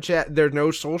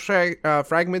Soul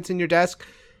Fragments in your desk,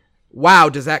 wow,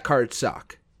 does that card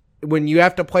suck? When you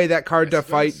have to play that card to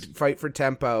fight for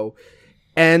tempo,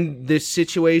 and the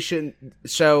situation,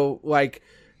 so like.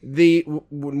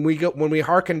 When we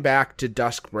harken back to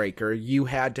Duskbreaker, you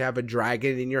had to have a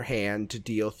dragon in your hand to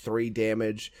deal 3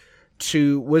 damage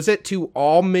was it to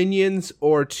all minions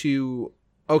or to,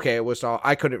 okay, it was all,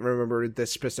 I couldn't remember the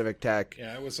specific tech.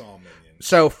 Yeah, it was all minions.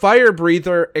 So Fire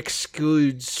Breather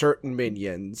excludes certain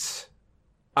minions.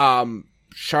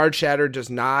 Shard Shatter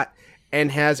does not,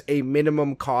 and has a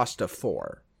minimum cost of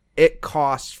 4. It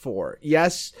costs 4.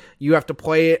 Yes, you have to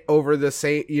play it over the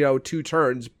same, 2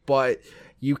 turns, but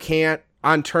you can't,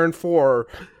 on turn 4,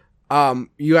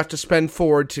 you have to spend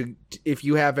 4 to, if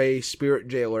you have a Spirit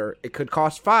Jailer, it could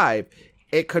cost 5,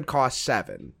 it could cost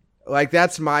 7. Like,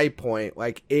 that's my point.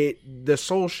 Like, the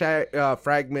Soul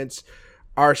Fragments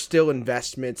are still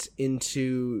investments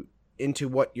into into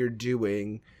what you're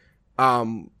doing.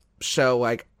 So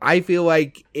like I feel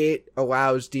like it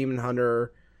allows Demon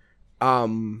Hunter.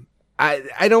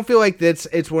 I don't feel like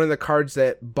it's one of the cards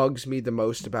that bugs me the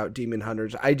most about Demon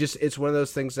Hunters. It's one of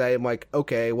those things that I'm like,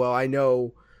 okay, well, I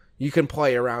know you can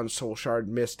play around Soul Shard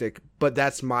Mystic, but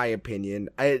that's my opinion.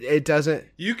 It doesn't.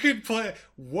 You could play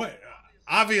what?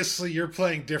 Obviously, you're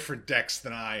playing different decks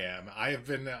than I am. I have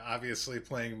been obviously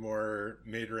playing more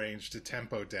mid-range to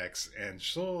tempo decks, and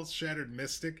Soul Shattered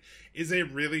Mystic is a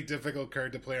really difficult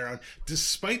card to play around,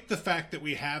 despite the fact that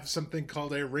we have something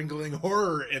called a Ringling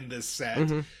Horror in this set,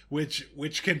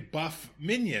 which can buff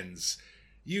minions.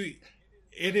 It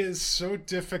is so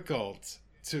difficult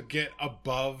to get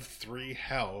above 3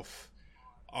 health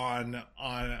on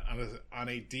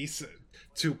a decent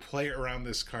to play around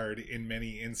this card in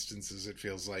many instances. It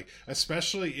feels like,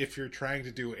 especially if you're trying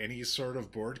to do any sort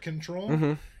of board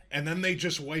control, and then they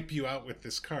just wipe you out with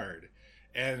this card.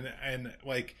 And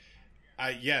like,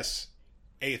 yes,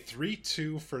 a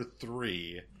 3/2 for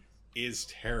 3 is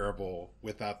terrible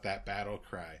without that battle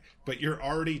cry, but you're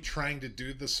already trying to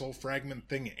do the soul fragment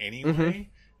thing anyway,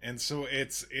 and so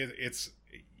it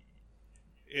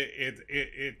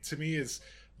to me is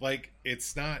like,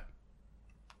 it's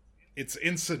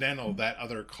incidental, that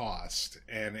other cost,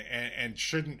 and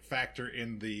shouldn't factor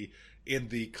in the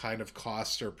kind of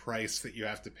cost or price that you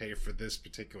have to pay for this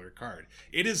particular card.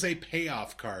 It is a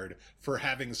payoff card for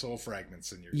having soul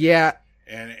fragments in your deck.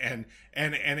 And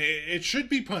it should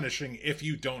be punishing if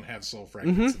you don't have soul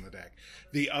fragments in the deck.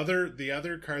 The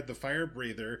other card, the Fire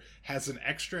Breather, has an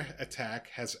extra attack,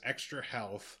 has extra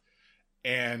health,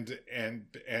 and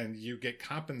you get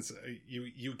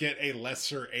you get a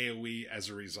lesser AoE as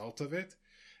a result of it,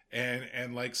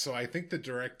 and like, so I think the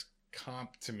direct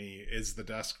comp to me is the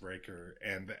Duskbreaker,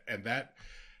 and that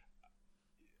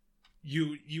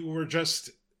you were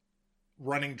just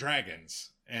running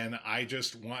dragons, and I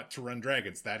just want to run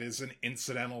dragons. That is an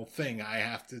incidental thing I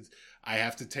have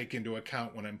to take into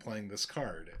account when I'm playing this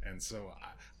card, and so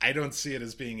I don't see it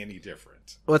as being any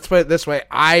different. Let's put it this way.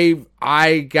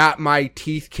 I got my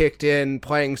teeth kicked in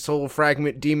playing Soul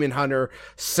Fragment Demon Hunter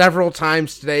several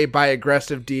times today by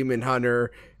aggressive Demon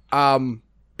Hunter,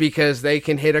 because they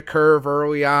can hit a curve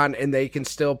early on and they can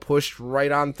still push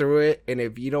right on through it. And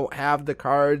if you don't have the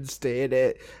cards to hit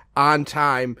it on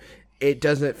time, it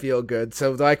doesn't feel good.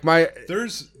 So like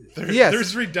there's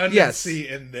redundancy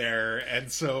in there,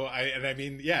 and so I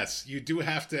mean, yes, you do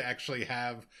have to actually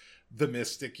have the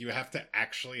Mystic. You have to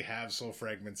actually have soul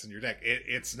fragments in your deck.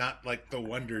 It's not like the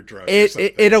Wonder Drug.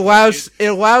 It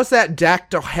allows that deck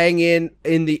to hang in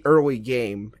the early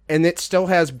game, and it still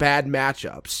has bad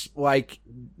matchups. Like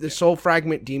the Soul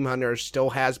Fragment Demon Hunter still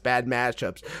has bad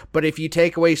matchups, but if you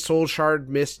take away Soul Shard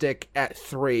Mystic at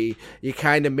 3, you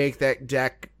kind of make that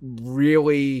deck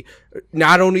really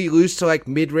not only lose to like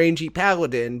mid-rangey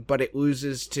Paladin, but it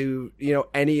loses to, you know,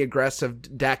 any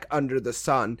aggressive deck under the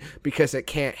sun because it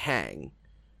can't hang.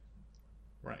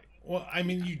 Right. Well, I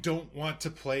mean, you don't want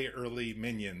to play early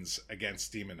minions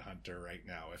against Demon Hunter right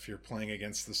now if you're playing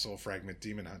against the Soul Fragment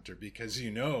Demon Hunter, because,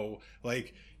 you know,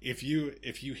 like, if you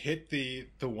hit the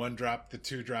 1-drop, the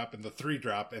 2-drop, and the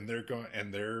 3-drop, and they're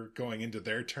going into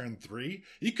their turn 3,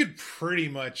 you could pretty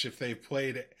much, if they've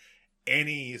played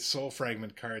any soul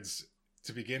fragment cards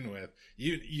to begin with,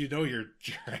 you know your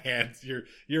hand,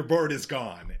 your board is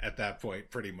gone at that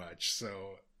point, pretty much.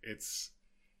 So it's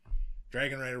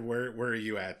Dragon Rider. Where are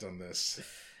you at on this?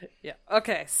 Yeah.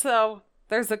 Okay. So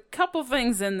there's a couple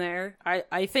things in there.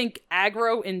 I think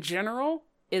aggro in general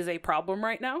is a problem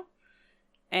right now,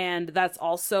 and that's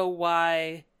also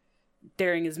why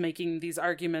Daring is making these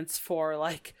arguments for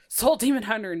like Soul Demon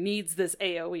Hunter needs this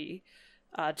AoE.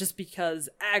 Just because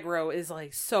aggro is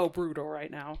like so brutal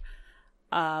right now.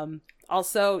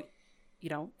 Also, you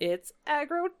know, it's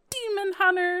aggro Demon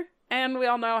Hunter, and we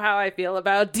all know how I feel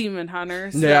about Demon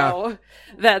Hunter, so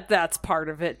that's part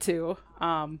of it too.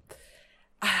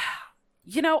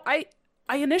 You know, I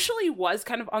initially was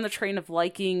kind of on the train of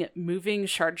liking moving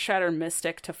Shard Shatter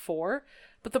Mystic to 4,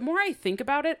 but the more I think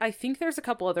about it, I think there's a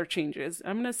couple other changes.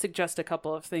 I'm going to suggest a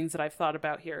couple of things that I've thought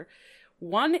about here.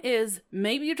 One is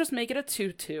maybe you just make it a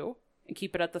 2/2 and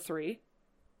keep it at the 3,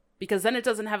 because then it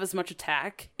doesn't have as much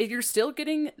attack. If you're still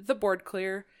getting the board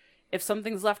clear, if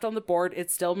something's left on the board, it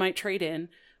still might trade in,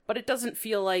 but it doesn't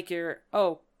feel like you're,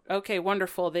 oh, okay,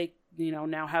 wonderful, they, you know,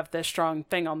 now have this strong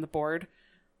thing on the board.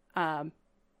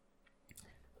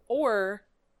 Or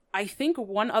I think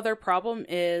one other problem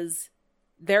is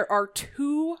there are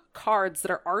 2 cards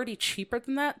that are already cheaper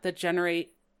than that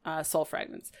generate soul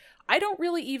fragments. I don't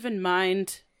really even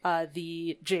mind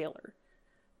the Jailer,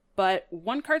 But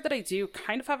one card that I do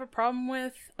kind of have a problem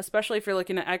with, especially if you're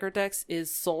looking at aggro decks,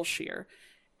 is Soul Shear.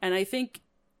 And I think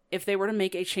if they were to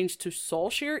make a change to Soul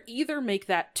Shear, either make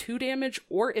that 2 damage,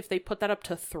 or if they put that up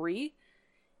to 3,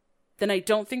 then I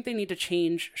don't think they need to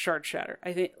change Shard Shatter.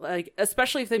 I think, like,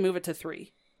 especially if they move it to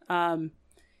 3.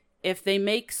 If they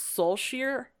make Soul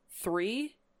Shear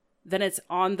 3, then it's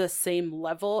on the same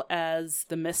level as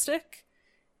the Mystic,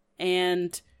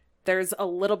 and there's a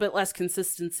little bit less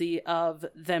consistency of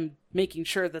them making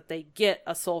sure that they get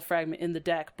a Soul Fragment in the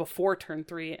deck before turn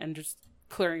 3 and just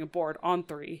clearing a board on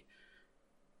 3.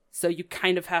 So you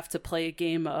kind of have to play a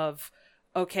game of,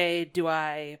 okay, do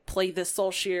I play this Soul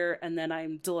Shear and then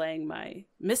I'm delaying my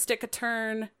Mystic a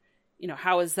turn? You know,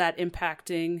 how is that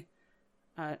impacting?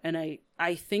 And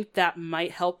I think that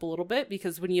might help a little bit,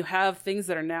 because when you have things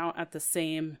that are now at the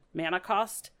same mana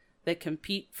cost that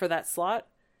compete for that slot,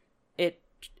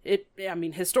 I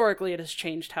mean, historically it has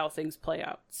changed how things play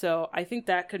out. So I think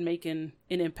that could make an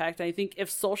impact. I think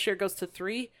if Soul Share goes to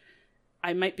 3,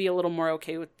 I might be a little more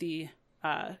okay with the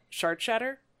Shard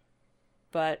Shatter,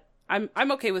 but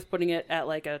I'm okay with putting it at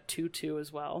like a 2/2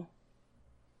 as well.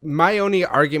 My only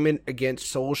argument against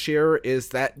Soul Shear is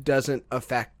that doesn't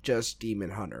affect just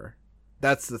Demon Hunter.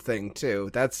 That's the thing too.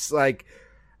 That's like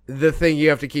the thing you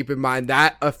have to keep in mind.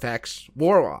 That affects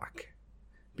Warlock,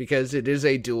 because it is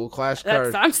a dual class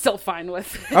card. I'm still fine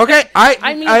with. Okay,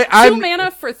 I mean, I'm 2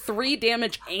 mana for 3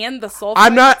 damage and the soul.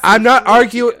 I'm not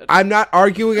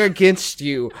arguing against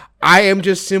you. I am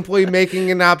just simply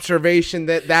making an observation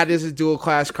that is a dual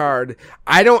class card.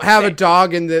 I don't have a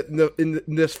dog in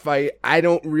this fight. I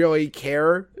don't really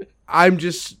care.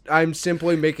 I'm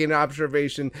simply making an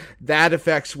observation that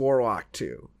affects Warlock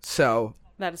too. So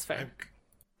that is fair.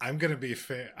 I'm gonna be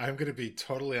fair. I'm gonna be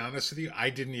totally honest with you.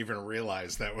 I didn't even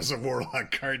realize that was a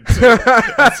Warlock card too.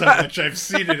 That's how much I've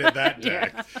seen it in that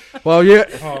deck. Yeah. Well, yeah.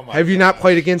 Oh have you not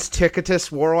played against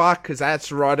Ticketus Warlock? Because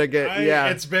that's running it.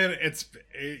 Yeah.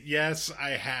 Yes,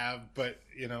 I have. But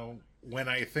you know, when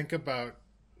I think about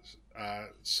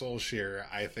Soul Shear,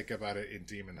 I think about it in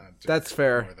Demon Hunter. That's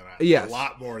fair. Yes, a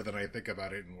lot more than I think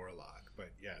about it in Warlock. But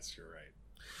yes, you're right.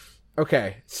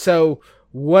 Okay, so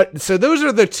those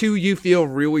are the two you feel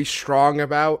really strong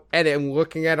about, and then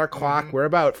looking at our clock, we're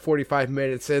about 45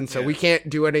 minutes in, so we can't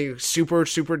do any super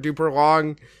duper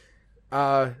long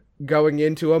going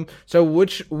into them. So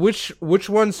which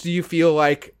ones do you feel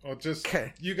like? Well, just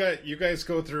you guys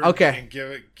go through and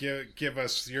give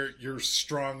us your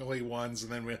strongly ones,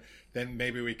 and then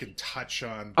maybe we can touch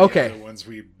on the other ones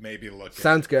we maybe look at.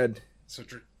 Sounds good. So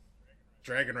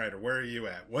Dragon Rider, where are you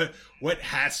at? What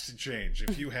has to change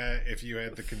if you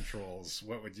had the controls?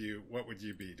 What would you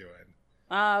be doing?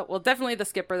 Well, definitely the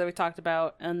Skipper that we talked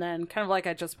about, and then kind of like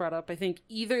I just brought up, I think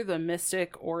either the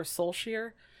Mystic or Soul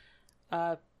Shear.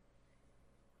 I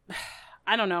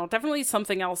don't know. Definitely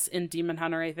something else in Demon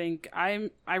Hunter. I think I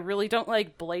really don't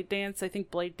like Blade Dance. I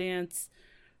think Blade Dance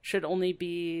should only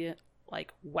be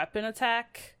like weapon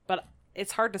attack, but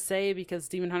it's hard to say because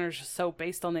Demon Hunter is just so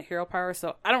based on the hero power,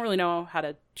 so I don't really know how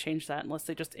to change that unless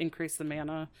they just increase the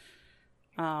mana.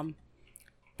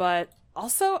 But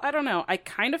also, I don't know. I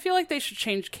kind of feel like they should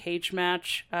change Cage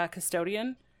Match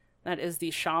Custodian. That is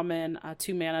the Shaman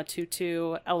 2 mana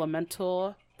 2/2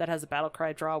 elemental that has a battle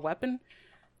cry, draw a weapon.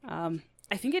 I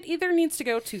think it either needs to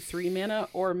go to 3 mana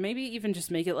or maybe even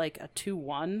just make it like a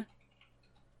 2/1.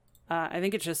 I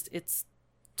think it's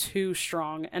too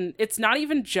strong, and it's not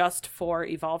even just for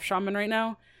Evolve Shaman right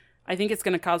now. I think it's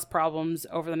going to cause problems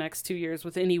over the next 2 years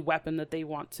with any weapon that they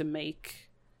want to make,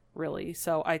 really.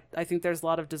 So I think there's a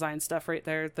lot of design stuff right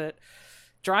there that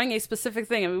drawing a specific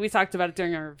thing, I mean, we talked about it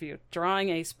during our review, drawing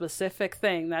a specific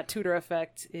thing, that tutor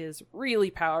effect is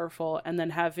really powerful, and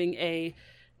then having a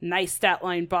nice stat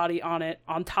line body on it,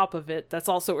 on top of it, that's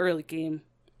also early game.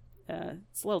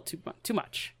 It's a little too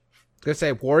much. I was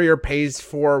gonna say, Warrior pays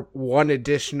for 1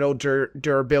 additional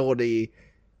durability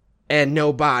and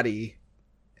no body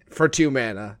for 2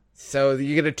 mana. So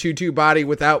you get a 2/2 body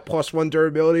without +1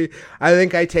 durability. I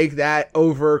think I take that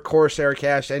over Corsair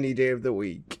Cash any day of the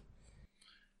week.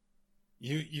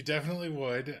 You definitely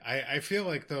would. I feel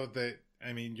like, though, that,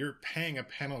 I mean, you're paying a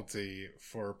penalty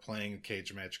for playing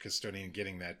Cage Match Custodian and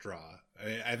getting that draw.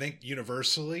 I think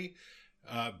universally,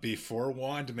 before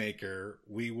Wandmaker,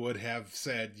 we would have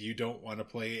said you don't want to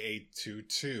play a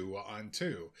 2/2 on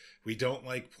 2. We don't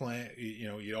like playing,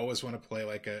 you always want to play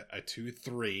like a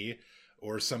 2/3,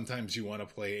 or sometimes you want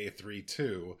to play a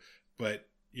 3/2, but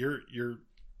you're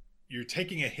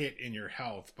taking a hit in your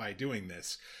health by doing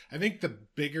this. I think the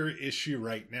bigger issue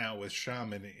right now with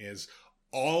Shaman is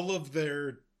all of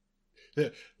their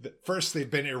First,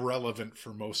 they've been irrelevant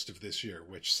for most of this year,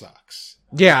 which sucks.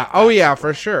 Yeah. Oh yeah,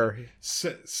 for sure.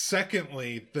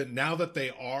 Secondly, now that they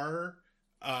are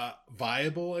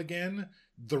viable again,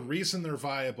 the reason they're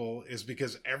viable is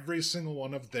because every single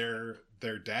one of their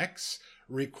decks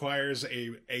requires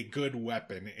a good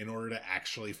weapon in order to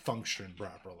actually function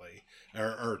properly,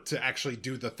 or to actually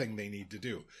do the thing they need to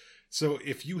do. So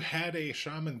if you had a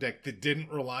shaman deck that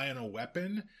didn't rely on a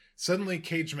weapon, suddenly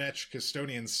Cage Match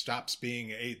Custodian stops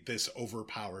being this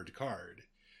overpowered card.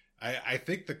 I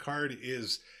think the card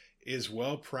is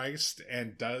well priced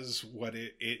and does what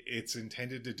it's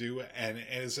intended to do, and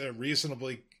is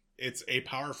it's a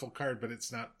powerful card, but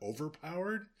it's not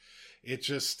overpowered. It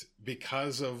just,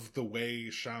 because of the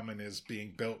way Shaman is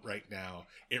being built right now,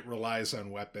 it relies on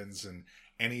weapons, and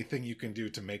anything you can do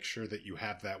to make sure that you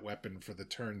have that weapon for the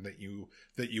turn that you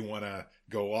want to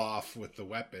go off with the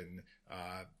weapon,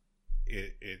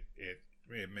 it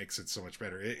makes it so much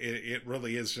better. It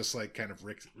really is just like kind of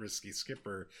Risky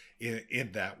Skipper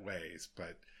in that way.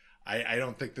 But I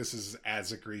don't think this is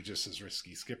as egregious as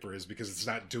Risky Skipper is, because it's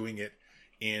not doing it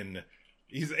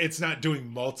it's not doing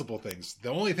multiple things. The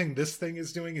only thing this thing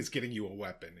is doing is getting you a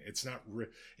weapon. It's not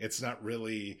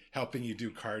really helping you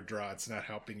do card draw. It's not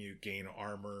helping you gain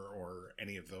armor or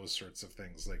any of those sorts of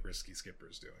things like Risky Skipper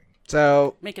is doing.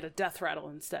 So make it a death rattle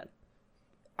instead.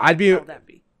 How would that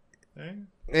be?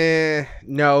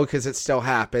 No, because it still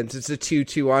happens. It's a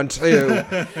 2/2 on 2.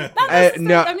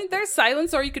 No, I mean, there's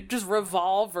silence, or you could just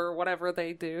revolve or whatever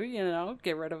they do.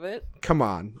 Get rid of it. Come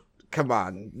on.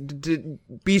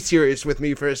 Be serious with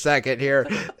me for a second here.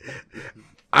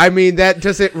 I mean, that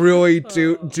doesn't really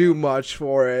do much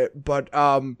for it, but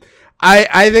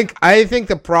I think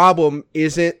the problem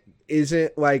isn't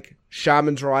like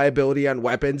Shaman's reliability on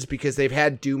weapons, because they've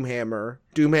had Doomhammer.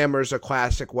 Doomhammer's a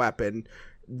classic weapon.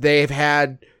 They've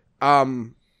had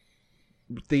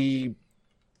the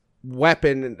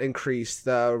weapon increase,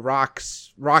 the rock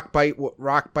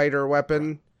biter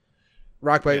weapon.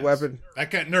 Weapon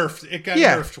that got nerfed. It got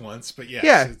nerfed once, but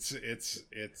it's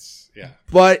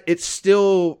But it's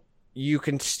still, you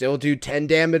can still do 10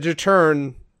 damage a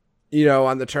turn,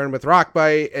 on the turn with rock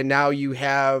bite, and now you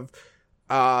have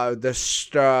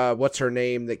what's her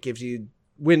name that gives you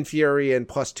Wind Fury and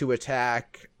 +2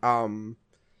 attack.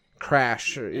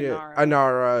 Crash,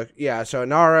 Inara. So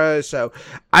Inara. So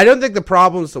I don't think the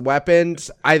problem is the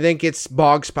weapons. I think it's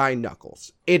Bog Spine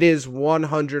Knuckles. It is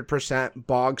 100%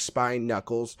 Bog Spine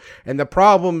Knuckles. And the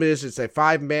problem is it's a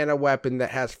 5 mana weapon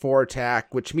that has 4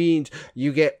 attack, which means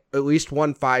you get at least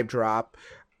 1 5-drop.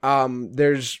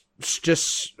 There's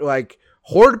just like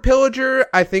Horde Pillager,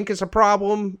 I think, is a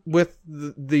problem with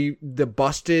the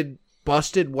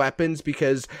busted weapons,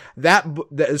 because that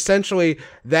essentially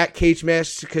that Cage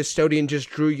Match Custodian just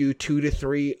drew you 2 to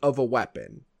 3 of a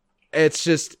weapon. It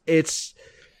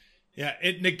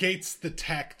negates the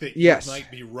tech that you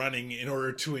might be running in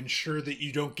order to ensure that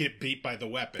you don't get beat by the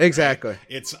weapon. Exactly.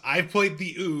 Right? I've played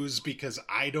the Ooze because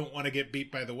I don't want to get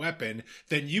beat by the weapon.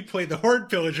 Then you play the Horde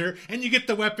Pillager and you get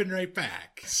the weapon right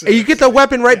back. So you get the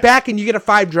weapon right back, and you get a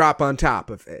 5-drop on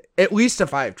top of it. At least a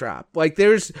 5-drop. Like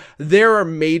there are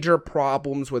major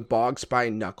problems with Bog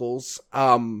Spine Knuckles.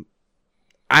 I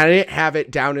didn't have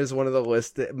it down as one of the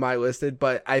listed,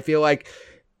 but I feel like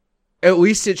at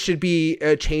least it should be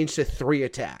changed to 3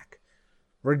 attack.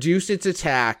 Reduce its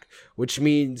attack, which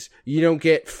means you don't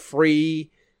get free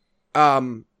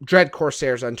Dread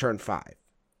Corsairs on turn 5.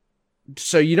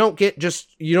 So you don't get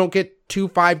 2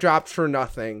 5-drops for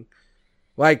nothing.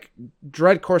 Like,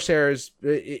 Dread Corsairs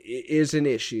is an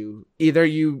issue. Either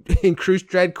you increase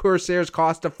Dread Corsairs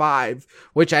cost to 5,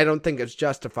 which I don't think is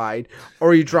justified,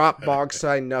 or you drop Bog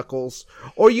Spine Knuckles,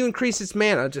 or you increase its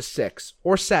mana to 6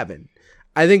 or 7.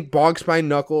 I think Bog Spine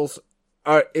Knuckles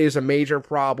is a major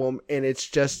problem, and it's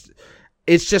just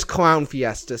Clown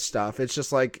Fiesta stuff. It's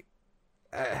just like,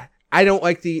 I don't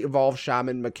like the Evolved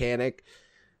Shaman mechanic.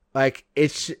 Like,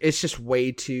 it's just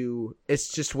way too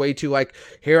like,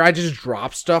 here I just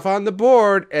drop stuff on the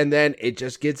board, and then it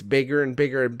just gets bigger and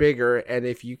bigger and bigger, and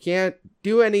if you can't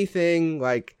do anything,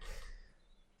 like,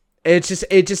 it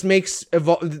just makes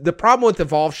the problem with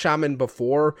Evolved Shaman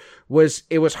before was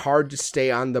it was hard to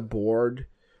stay on the board.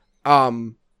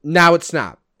 Now it's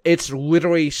not. It's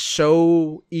literally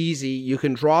so easy. You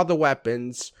can draw the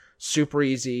weapons super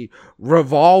easy.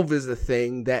 Revolve is the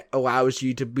thing that allows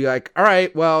you to be like, all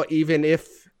right, well, even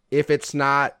if it's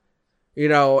not,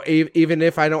 even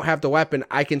if I don't have the weapon,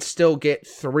 I can still get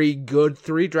 3 good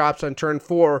 3-drops on turn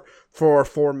 4 for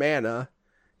 4 mana.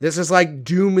 This is like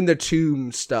Doom in the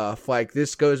Tomb stuff. Like,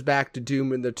 this goes back to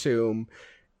Doom in the Tomb.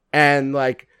 And,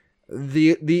 like,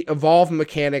 the evolve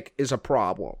mechanic is a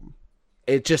problem.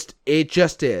 It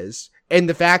just is. And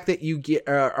the fact that you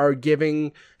are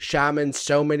giving Shaman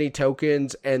so many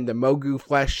tokens and the Mogu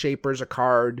Flesh Shaper's a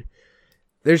card,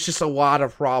 there's just a lot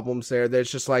of problems there.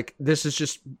 There's just like, this is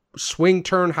just swing,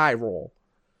 turn, high roll.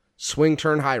 Swing,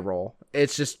 turn, high roll.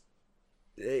 It's just,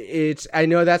 I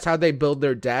know that's how they build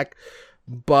their deck,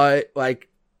 but like,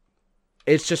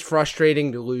 it's just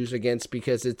frustrating to lose against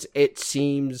because it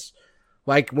seems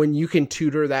like when you can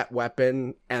tutor that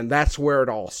weapon, and that's where it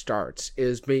all starts,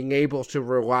 is being able to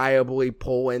reliably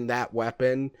pull in that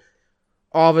weapon.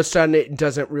 All of a sudden, it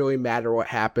doesn't really matter what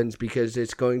happens because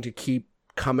it's going to keep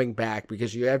coming back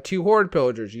because you have 2 Horde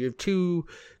Pillagers, you have 2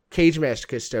 Cage Master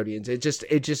Custodians. It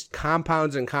just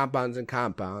compounds and compounds and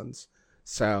compounds.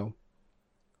 So,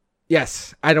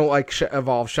 yes, I don't like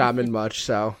Evolve Shaman much,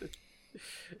 so...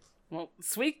 Well,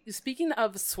 speaking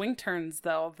of swing turns,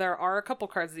 though, there are a couple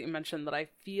cards that you mentioned that I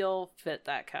feel fit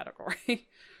that category.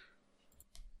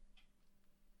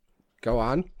 Go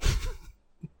on.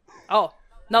 Oh,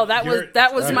 no, that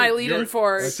was my lead-in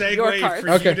for your card.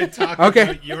 For you to talk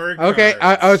about your cards. Okay,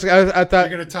 I thought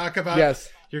you're going to talk about. Yes.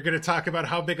 You're going to talk about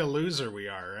how big a loser we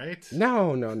are, right?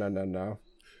 No.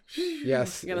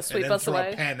 Yes. You're going to sweep us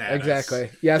away?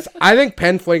 Exactly. Yes. I think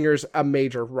Penflinger's a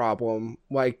major problem.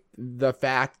 Like, the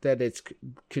fact that it's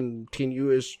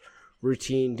continuous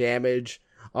routine damage.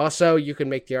 Also, you can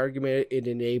make the argument it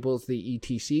enables the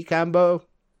ETC combo,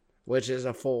 which is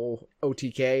a full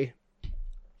OTK.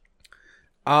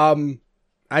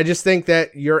 I just think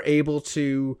that you're able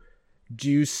to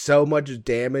do so much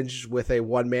damage with a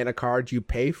 1 mana card, you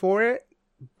pay for it,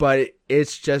 but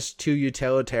it's just too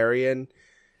utilitarian.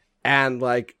 And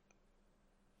like,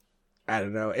 I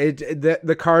don't know,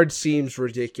 the card seems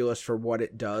ridiculous for what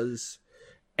it does,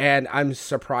 and I'm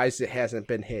surprised it hasn't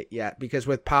been hit yet, because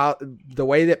with the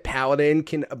way that Paladin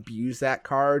can abuse that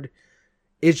card,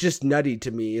 it's just nutty to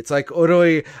me. It's like,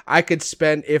 literally, I could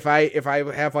spend, if I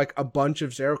have like a bunch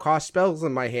of 0 cost spells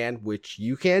in my hand, which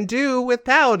you can do with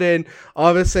Paladin,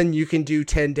 all of a sudden you can do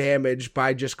 10 damage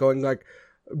by just going like,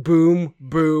 boom,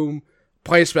 boom,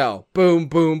 play a spell, boom,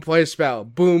 boom, play a spell,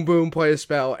 boom, boom, play a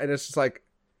spell. And it's just like,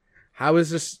 how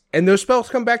is this? And those spells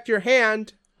come back to your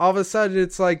hand. All of a sudden,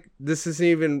 it's like, this isn't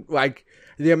even like,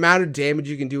 the amount of damage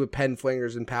you can do with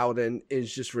Penflingers and Paladin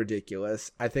is just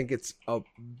ridiculous. I think it's a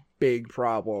big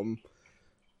problem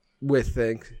with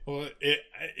things. Well,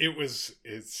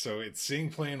 it's seeing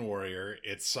play in Warrior.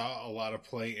 It saw a lot of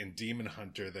play in Demon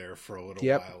Hunter there for a little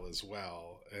while as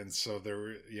well. And so there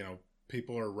were,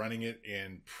 people are running it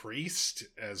in Priest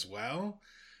as well.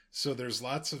 So there's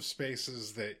lots of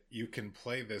spaces that you can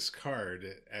play this card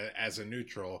as a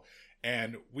neutral.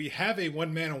 And we have a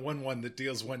 1 mana 1/1 that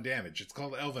deals 1 damage. It's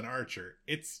called Elven Archer.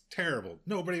 It's terrible.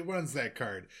 Nobody runs that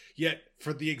card. Yet,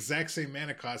 for the exact same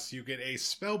mana cost, you get a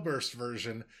Spell Burst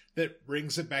version that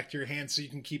brings it back to your hand so you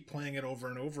can keep playing it over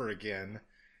and over again.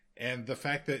 And the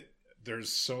fact that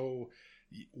there's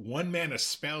 1 mana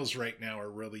spells right now are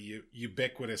really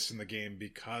ubiquitous in the game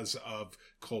because of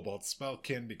Cobalt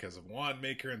Spellkin, because of Wand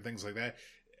Maker and things like that.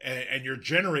 And you're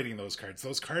generating those cards.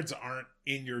 Those cards aren't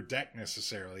in your deck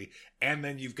necessarily. And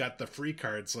then you've got the free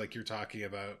cards like you're talking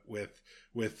about with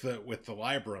the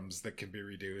Librams that can be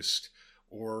reduced.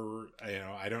 Or,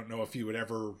 I don't know if you would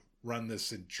ever run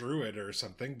this in Druid or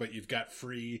something, but you've got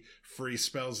free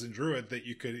spells in Druid that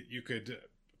you could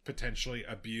potentially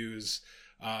abuse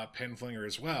Penflinger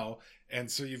as well.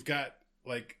 And so you've got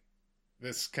like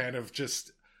this kind of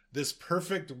just this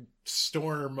perfect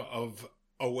storm of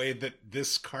a way that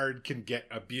this card can get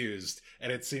abused.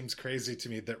 And it seems crazy to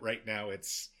me that right now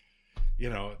it's,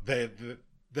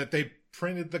 that they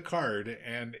printed the card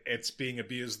and it's being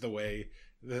abused the way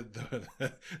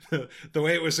the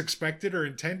way it was expected or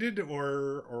intended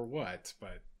or what.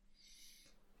 But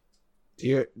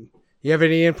do you have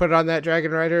any input on that,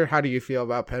 Dragon Rider? How do you feel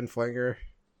about Penflinger?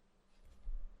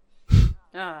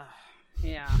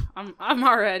 Yeah, I'm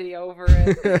already over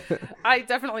it. I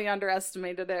definitely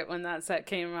underestimated it when that set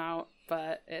came out,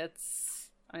 but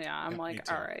I'm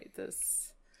like, all right,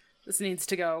 this needs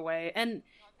to go away. And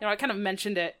I kind of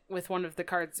mentioned it with one of the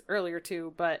cards earlier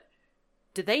too, but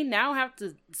do they now have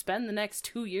to spend the next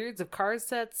 2 years of card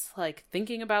sets like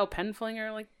thinking about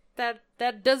Penflinger? Like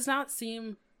that does not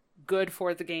seem good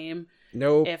for the game.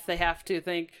 No. If they have to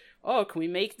think, oh, can we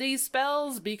make these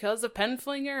spells because of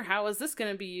Penflinger? How is this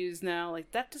going to be used now?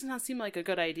 Like, that does not seem like a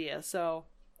good idea. So,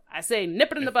 I say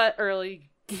nip it in the butt early,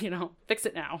 fix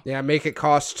it now. Yeah, make it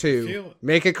cost 2.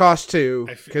 Make it cost 2.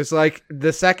 Because, like,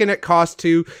 the second it costs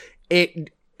 2,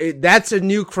 that's a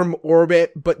nuke from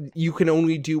orbit, but you can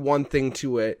only do one thing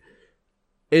to it,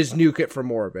 is nuke it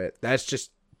from orbit. That's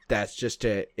just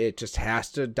it. It just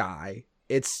has to die.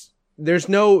 there's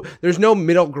no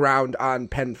middle ground on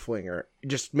Penflinger.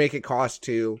 Just make it cost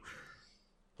 2.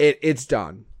 It's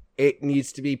done. It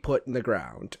needs to be put in the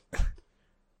ground.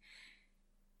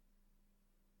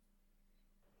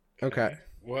 Okay.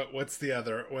 What's the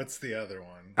other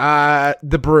one?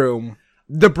 The broom.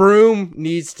 The broom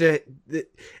needs to.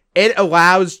 It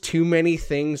allows too many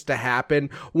things to happen.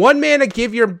 1 mana,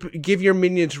 give your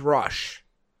minions rush.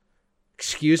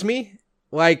 Excuse me?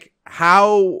 Like,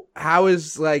 how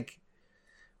is, like,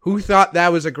 who thought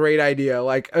that was a great idea?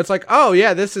 Like, it's like, oh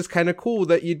yeah, this is kind of cool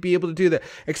that you'd be able to do that.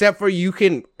 Except for you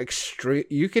can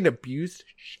abuse the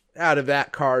shit out of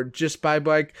that card just by,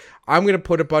 like, I'm gonna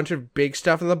put a bunch of big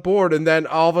stuff on the board, and then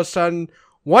all of a sudden,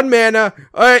 1 mana,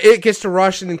 it gets to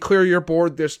rush and then clear your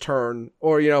board this turn.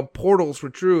 Or, portals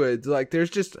with druids. Like,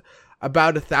 there's just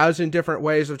about 1,000 different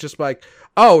ways of just like,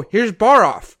 oh, here's bar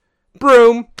off.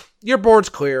 Broom, your board's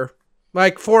clear.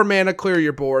 Like, 4 mana, clear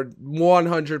your board.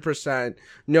 100%.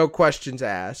 No questions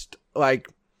asked. Like,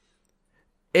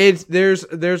 there's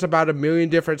about 1 million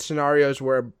different scenarios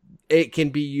where it can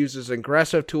be used as an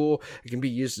aggressive tool. It can be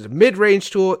used as a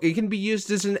mid-range tool. It can be used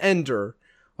as an ender.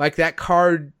 Like, that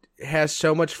card has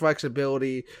so much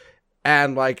flexibility,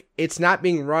 and like, it's not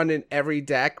being run in every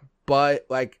deck, but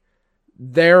like,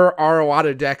 there are a lot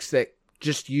of decks that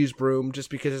just use broom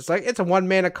just because it's like, it's a 1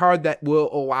 mana card that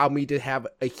will allow me to have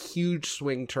a huge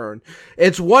swing turn.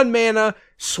 It's 1 mana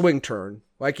swing turn.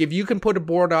 Like, if you can put a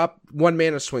board up, 1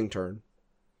 mana swing turn.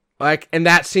 Like, and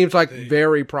that seems like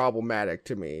very problematic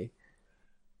to me.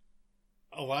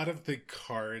 A lot of the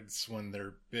cards, when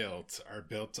they're built, are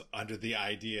built under the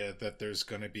idea that there's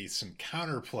going to be some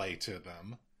counterplay to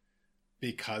them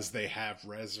because they have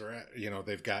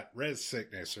they've got res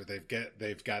sickness, or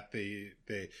they've got the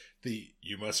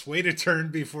you must wait a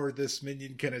turn before this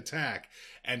minion can attack,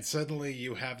 and suddenly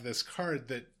you have this card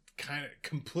that kind of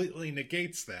completely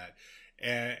negates that.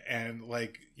 And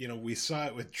we saw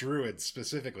it with druids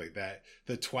specifically, that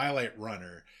the Twilight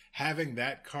Runner, having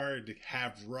that card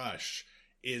have rush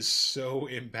is so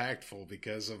impactful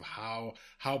because of how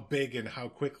big and how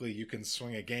quickly you can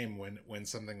swing a game when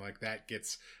something like that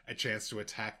gets a chance to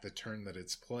attack the turn that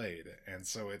it's played. And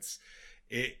so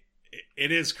it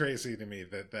is crazy to me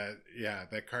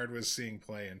that card was seeing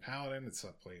play in Paladin. It's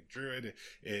not playing Druid.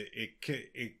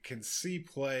 It can see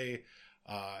play.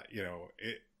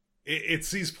 It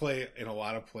sees play in a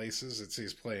lot of places. It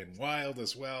sees play in Wild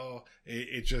as well.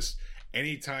 It just,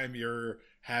 anytime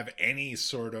have any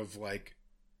sort of like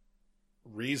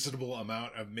reasonable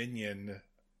amount of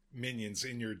minions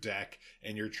in your deck,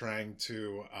 and you're trying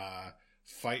to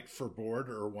fight for board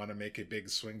or want to make a big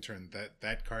swing turn,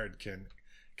 that card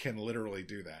can literally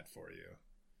do that for you.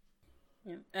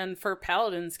 Yeah. And for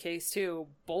Paladin's case too,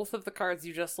 both of the cards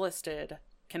you just listed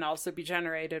can also be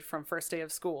generated from first day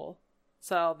of school.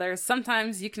 So there's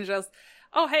sometimes you can just,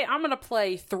 oh, hey, I'm going to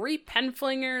play 3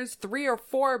 Penflingers, 3 or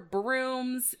 4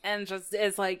 brooms, and just,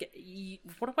 it's like,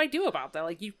 what do I do about that?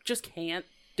 Like, you just can't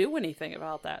do anything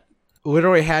about that.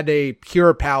 Literally had a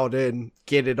pure Paladin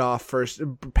get it off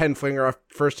Penflinger off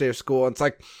first day of school, and it's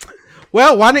like,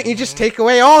 well, why don't you just take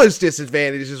away all his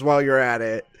disadvantages while you're at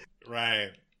it?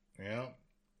 Right.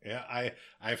 Yeah,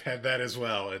 I've had that as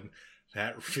well, and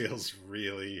that feels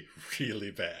really,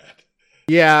 really bad.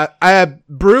 Yeah,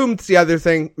 broom's the other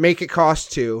thing. Make it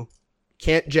cost 2.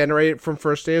 Can't generate it from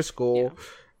first day of school.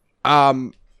 Yeah.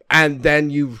 And then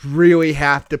you really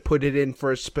have to put it in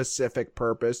for a specific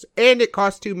purpose. And it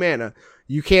costs 2 mana.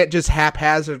 You can't just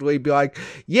haphazardly be like,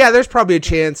 yeah, there's probably a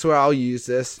chance where I'll use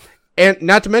this. And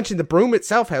not to mention, the broom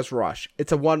itself has rush.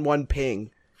 It's a 1/1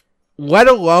 ping. Let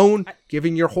alone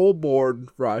giving your whole board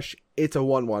rush, it's a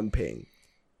 1/1 ping.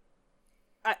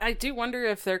 I do wonder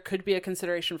if there could be a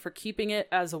consideration for keeping it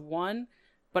as a 1,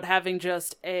 but having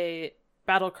just a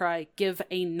battle cry, give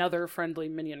another friendly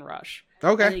minion rush.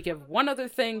 Okay. And you give one other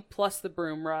thing plus the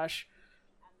broom rush,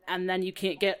 and then you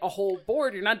can't get a whole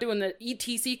board. You're not doing the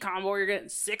ETC combo where you're getting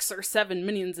 6 or 7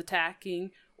 minions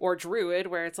attacking, or Druid,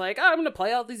 where it's like, oh, I'm going to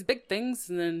play all these big things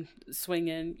and then swing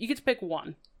in. You get to pick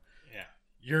 1.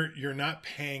 You're not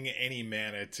paying any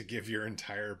mana to give your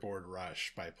entire board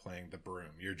rush by playing the broom.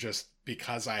 You're just,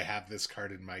 because I have this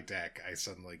card in my deck, I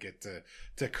suddenly get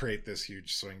to create this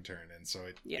huge swing turn, and so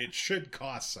it should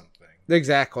cost something.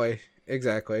 Exactly.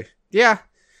 Yeah,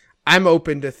 I'm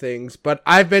open to things, but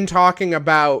I've been talking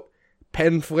about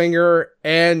Penflinger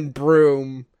and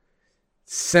broom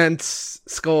since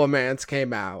Skullomance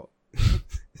came out.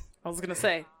 I was gonna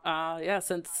say,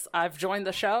 since I've joined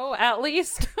the show, at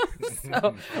least,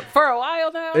 so for a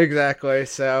while now. Exactly.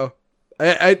 So,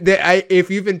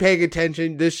 If you've been paying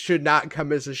attention, this should not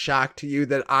come as a shock to you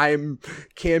that I'm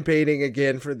campaigning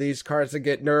again for these cards to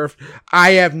get nerfed.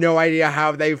 I have no idea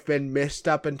how they've been missed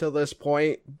up until this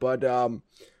point, but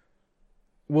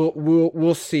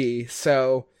we'll see.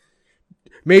 So,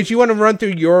 Mage, you want to run through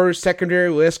your secondary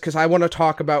list because I want to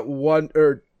talk about one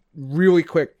or really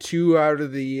quick 2 out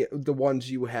of the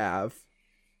ones you have.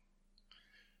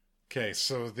 Okay,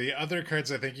 so the other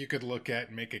cards I think you could look at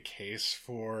and make a case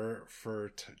for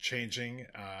changing.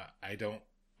 I don't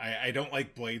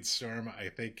like Bladestorm. I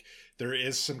think there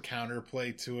is some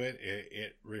counterplay to it.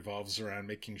 It revolves around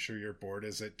making sure your board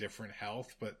is at different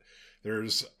health, but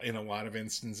there's in a lot of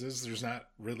instances there's not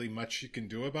really much you can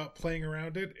do about playing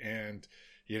around it, and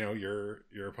your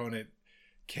opponent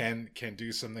can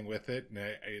do something with it. And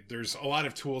there's a lot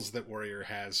of tools that Warrior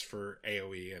has for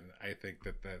AoE, and I think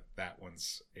that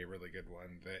one's a really good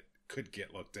one that could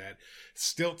get looked at.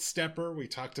 Stilt Stepper, we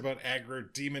talked about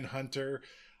aggro Demon Hunter.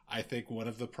 I think one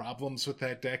of the problems with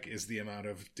that deck is the amount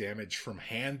of damage from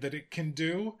hand that it can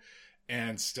do.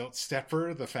 And Stilt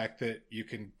Stepper, the fact that you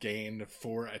can gain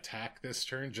 4 attack this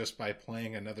turn just by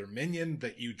playing another minion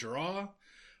that you draw,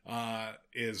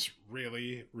 is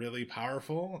really, really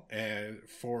powerful. And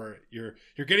you're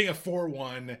getting a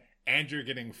 4/1 and you're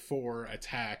getting 4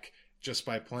 attack just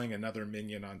by playing another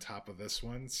minion on top of this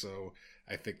one. So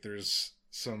I think there's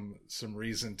some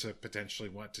reason to potentially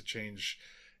want to change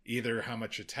either how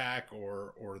much attack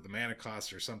or the mana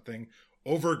cost or something.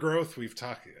 Overgrowth, we've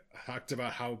talked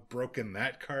about how broken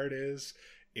that card is.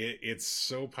 It's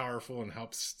so powerful and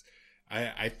helps.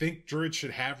 I think Druid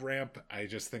should have ramp. I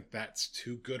just think that's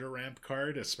too good a ramp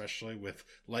card, especially with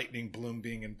Lightning Bloom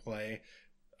being in play.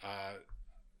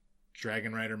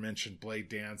 Dragon Rider mentioned Blade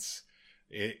Dance.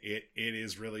 It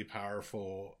is really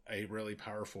powerful, a really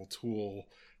powerful tool,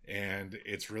 and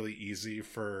it's really easy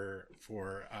for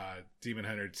Demon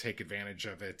Hunter to take advantage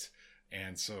of it.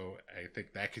 And so I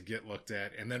think that could get looked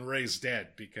at. And then Raise Dead,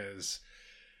 because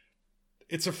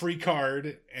it's a free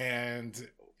card and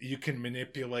you can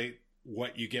manipulate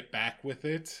what you get back with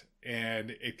it,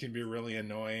 and it can be really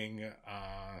annoying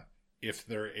if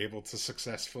they're able to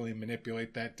successfully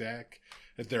manipulate that deck.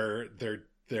 Their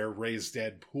Raise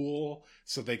Dead pool,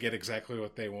 so they get exactly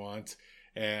what they want,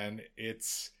 and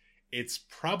it's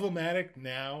problematic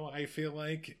now, I feel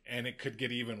like, and it could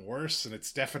get even worse, and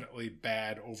it's definitely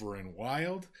bad over in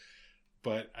Wild,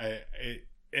 but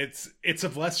it's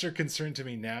of lesser concern to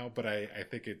me now, but I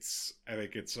think it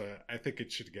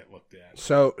should get looked at.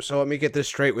 So let me get this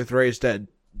straight with Raised Dead.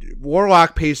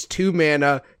 Warlock pays 2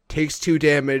 mana, takes 2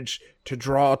 damage to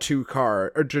draw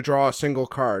a single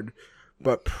card,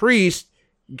 but Priest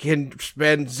can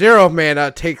spend 0 mana,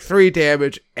 take 3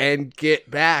 damage, and get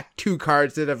back 2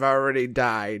 cards that have already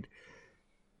died.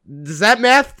 Does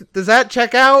that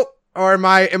check out? Or am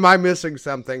I missing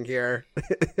something here?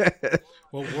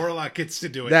 Well, Warlock gets to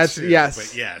do it too. Yes.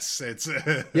 But yes, it's...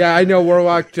 yeah, I know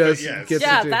Warlock gets to do.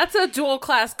 That's a dual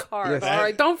class card. Yes. All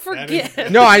right, don't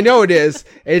forget. No, I know it is.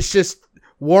 It's just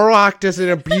Warlock doesn't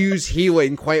abuse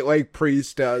healing quite like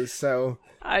Priest does, so...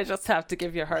 I just have to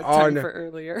give you a hard time for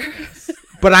earlier.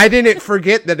 But I didn't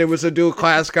forget that it was a dual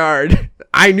class card.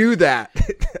 I knew that.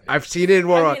 I've seen it in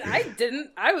Warlock. I mean, I didn't.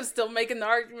 I was still making the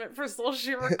argument for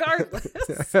Soulshare regardless.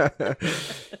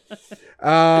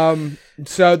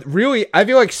 So really, I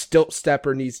feel like Stilt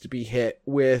Stepper needs to be hit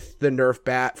with the Nerf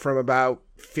bat from about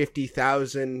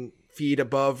 50,000 feet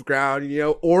above ground.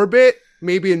 Orbit.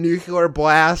 Maybe a Nuclear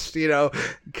Blast,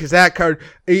 because that card,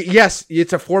 yes,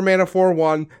 it's a 4 mana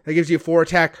 4/1 that gives you 4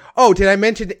 attack. Oh, did I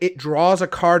mention it draws a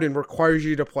card and requires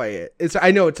you to play it? I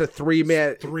know it's a 3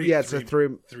 mana. It's a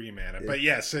 3 mana. But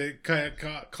yes, it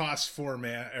costs 4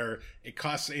 mana, or it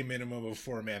costs a minimum of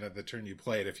 4 mana the turn you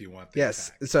play it if you want the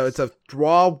attack. So it's a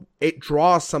draw. It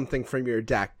draws something from your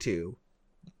deck too.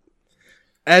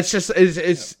 It's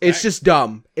just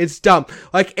dumb. It's dumb.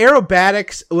 Like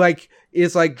aerobatics,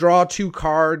 is draw 2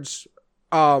 cards.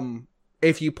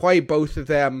 If you play both of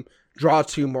them, draw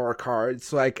 2 more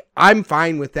cards. I'm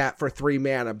fine with that for 3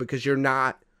 mana because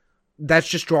that's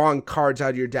just drawing cards out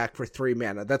of your deck for 3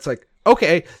 mana. That's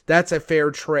okay, that's a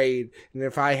fair trade. And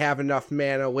if I have enough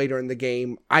mana later in the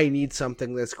game, I need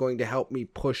something that's going to help me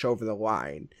push over the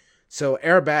line. So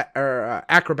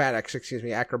acrobatics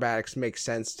makes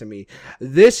sense to me.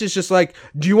 This is just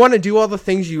do you want to do all the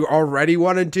things you already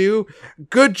want to do?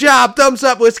 Good job, thumbs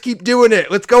up, let's keep doing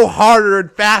it. Let's go harder and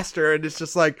faster. And it's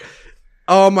just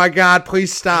oh my god,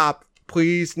 please stop.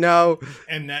 Please, no.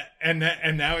 And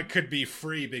now it could be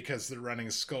free because they're running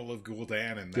Skull of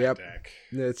Gul'dan in that deck.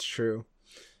 That's true.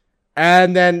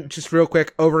 And then, just real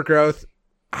quick, Overgrowth.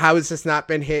 How has this not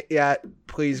been hit yet?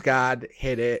 Please, God,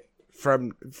 hit it.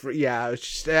 yeah, it's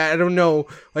just, I don't know.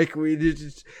 Like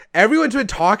everyone's been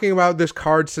talking about this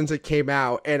card since it came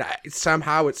out, and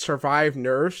somehow it survived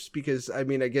nerfs because I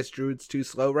mean I guess Druid's too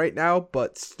slow right now,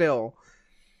 but still,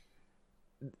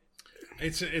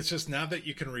 it's just now that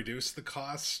you can reduce the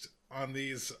cost on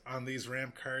these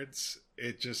ramp cards.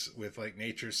 It just with like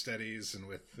nature studies and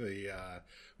with the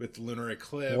with lunar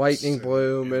eclipse, lightning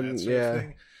bloom, and that sort yeah. of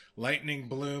thing. Lightning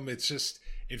bloom. It's just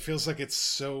it feels like it's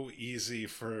so easy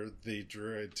for the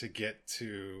druid to get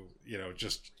to, you know,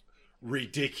 just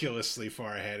ridiculously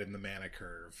far ahead in the mana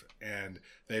curve, and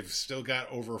they've still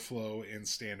got overflow in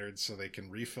standard so they can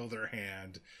refill their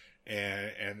hand,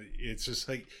 and it's just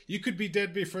like you could be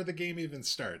dead before the game even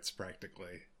starts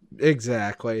practically.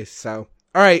 Exactly. So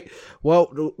all right,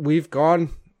 well, we've gone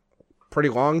pretty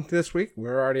long this week.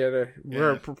 We're already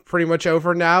we're pretty much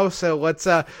over now, so let's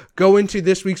go into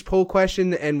this week's poll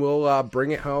question and we'll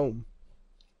bring it home.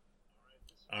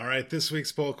 All right, this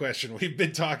week's poll question. We've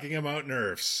been talking about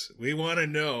nerfs. We want to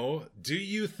know, do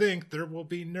you think there will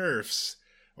be nerfs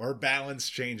or balance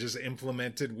changes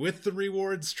implemented with the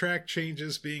rewards track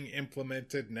changes being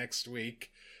implemented next week,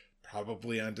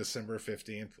 probably on December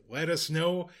 15th? Let us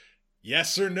know.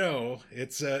 Yes or no.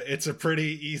 It's a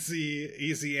pretty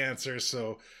easy answer.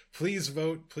 So please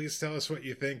vote. Please tell us what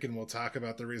you think, and we'll talk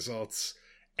about the results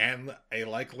and a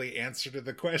likely answer to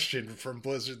the question from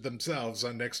Blizzard themselves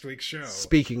on next week's show.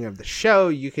 Speaking of the show,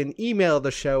 you can email the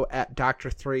show at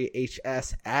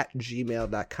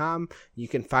dr3hs@gmail.com. You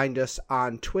can find us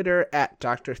on Twitter at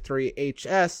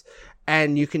dr3hs,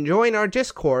 and you can join our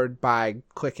Discord by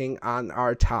clicking on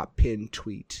our top pinned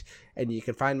tweet. And you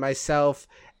can find myself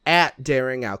at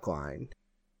Daring Alkaline.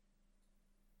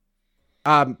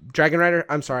 Dragon Rider,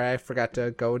 I'm sorry, I forgot to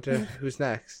go into who's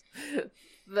next.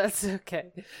 That's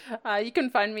okay. You can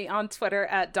find me on Twitter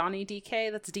at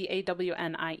DonnieDK. That's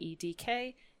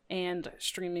DAWNIEDK. And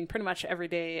streaming pretty much every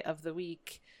day of the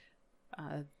week,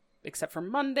 except for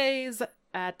Mondays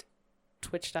at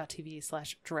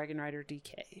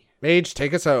twitch.tv/DragonRiderDK. Mage,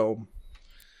 take us home.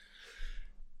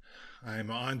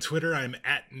 I'm on Twitter. I'm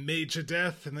at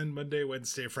Mageadeath. And then Monday,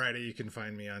 Wednesday, Friday, you can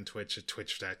find me on Twitch at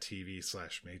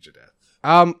twitch.tv/Mageadeath.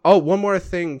 Oh, one more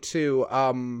thing too.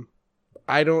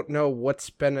 I don't know what's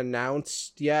been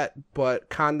announced yet, but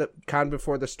Con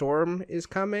Before the Storm is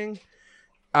coming.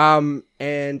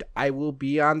 And I will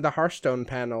be on the Hearthstone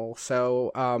panel.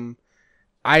 So,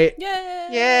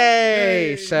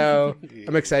 Yay! So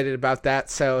I'm excited about that.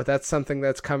 So that's something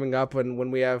that's coming up, and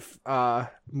when we have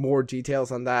more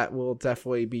details on that, we'll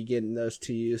definitely be getting those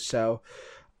to you. So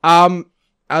other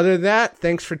than that,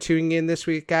 thanks for tuning in this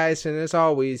week, guys, and as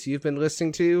always, you've been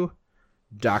listening to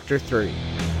Dr. 3.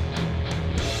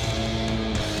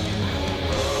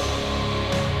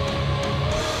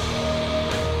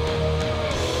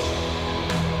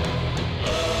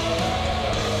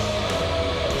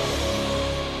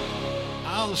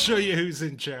 I'll show you who's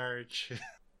in charge.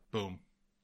 Boom.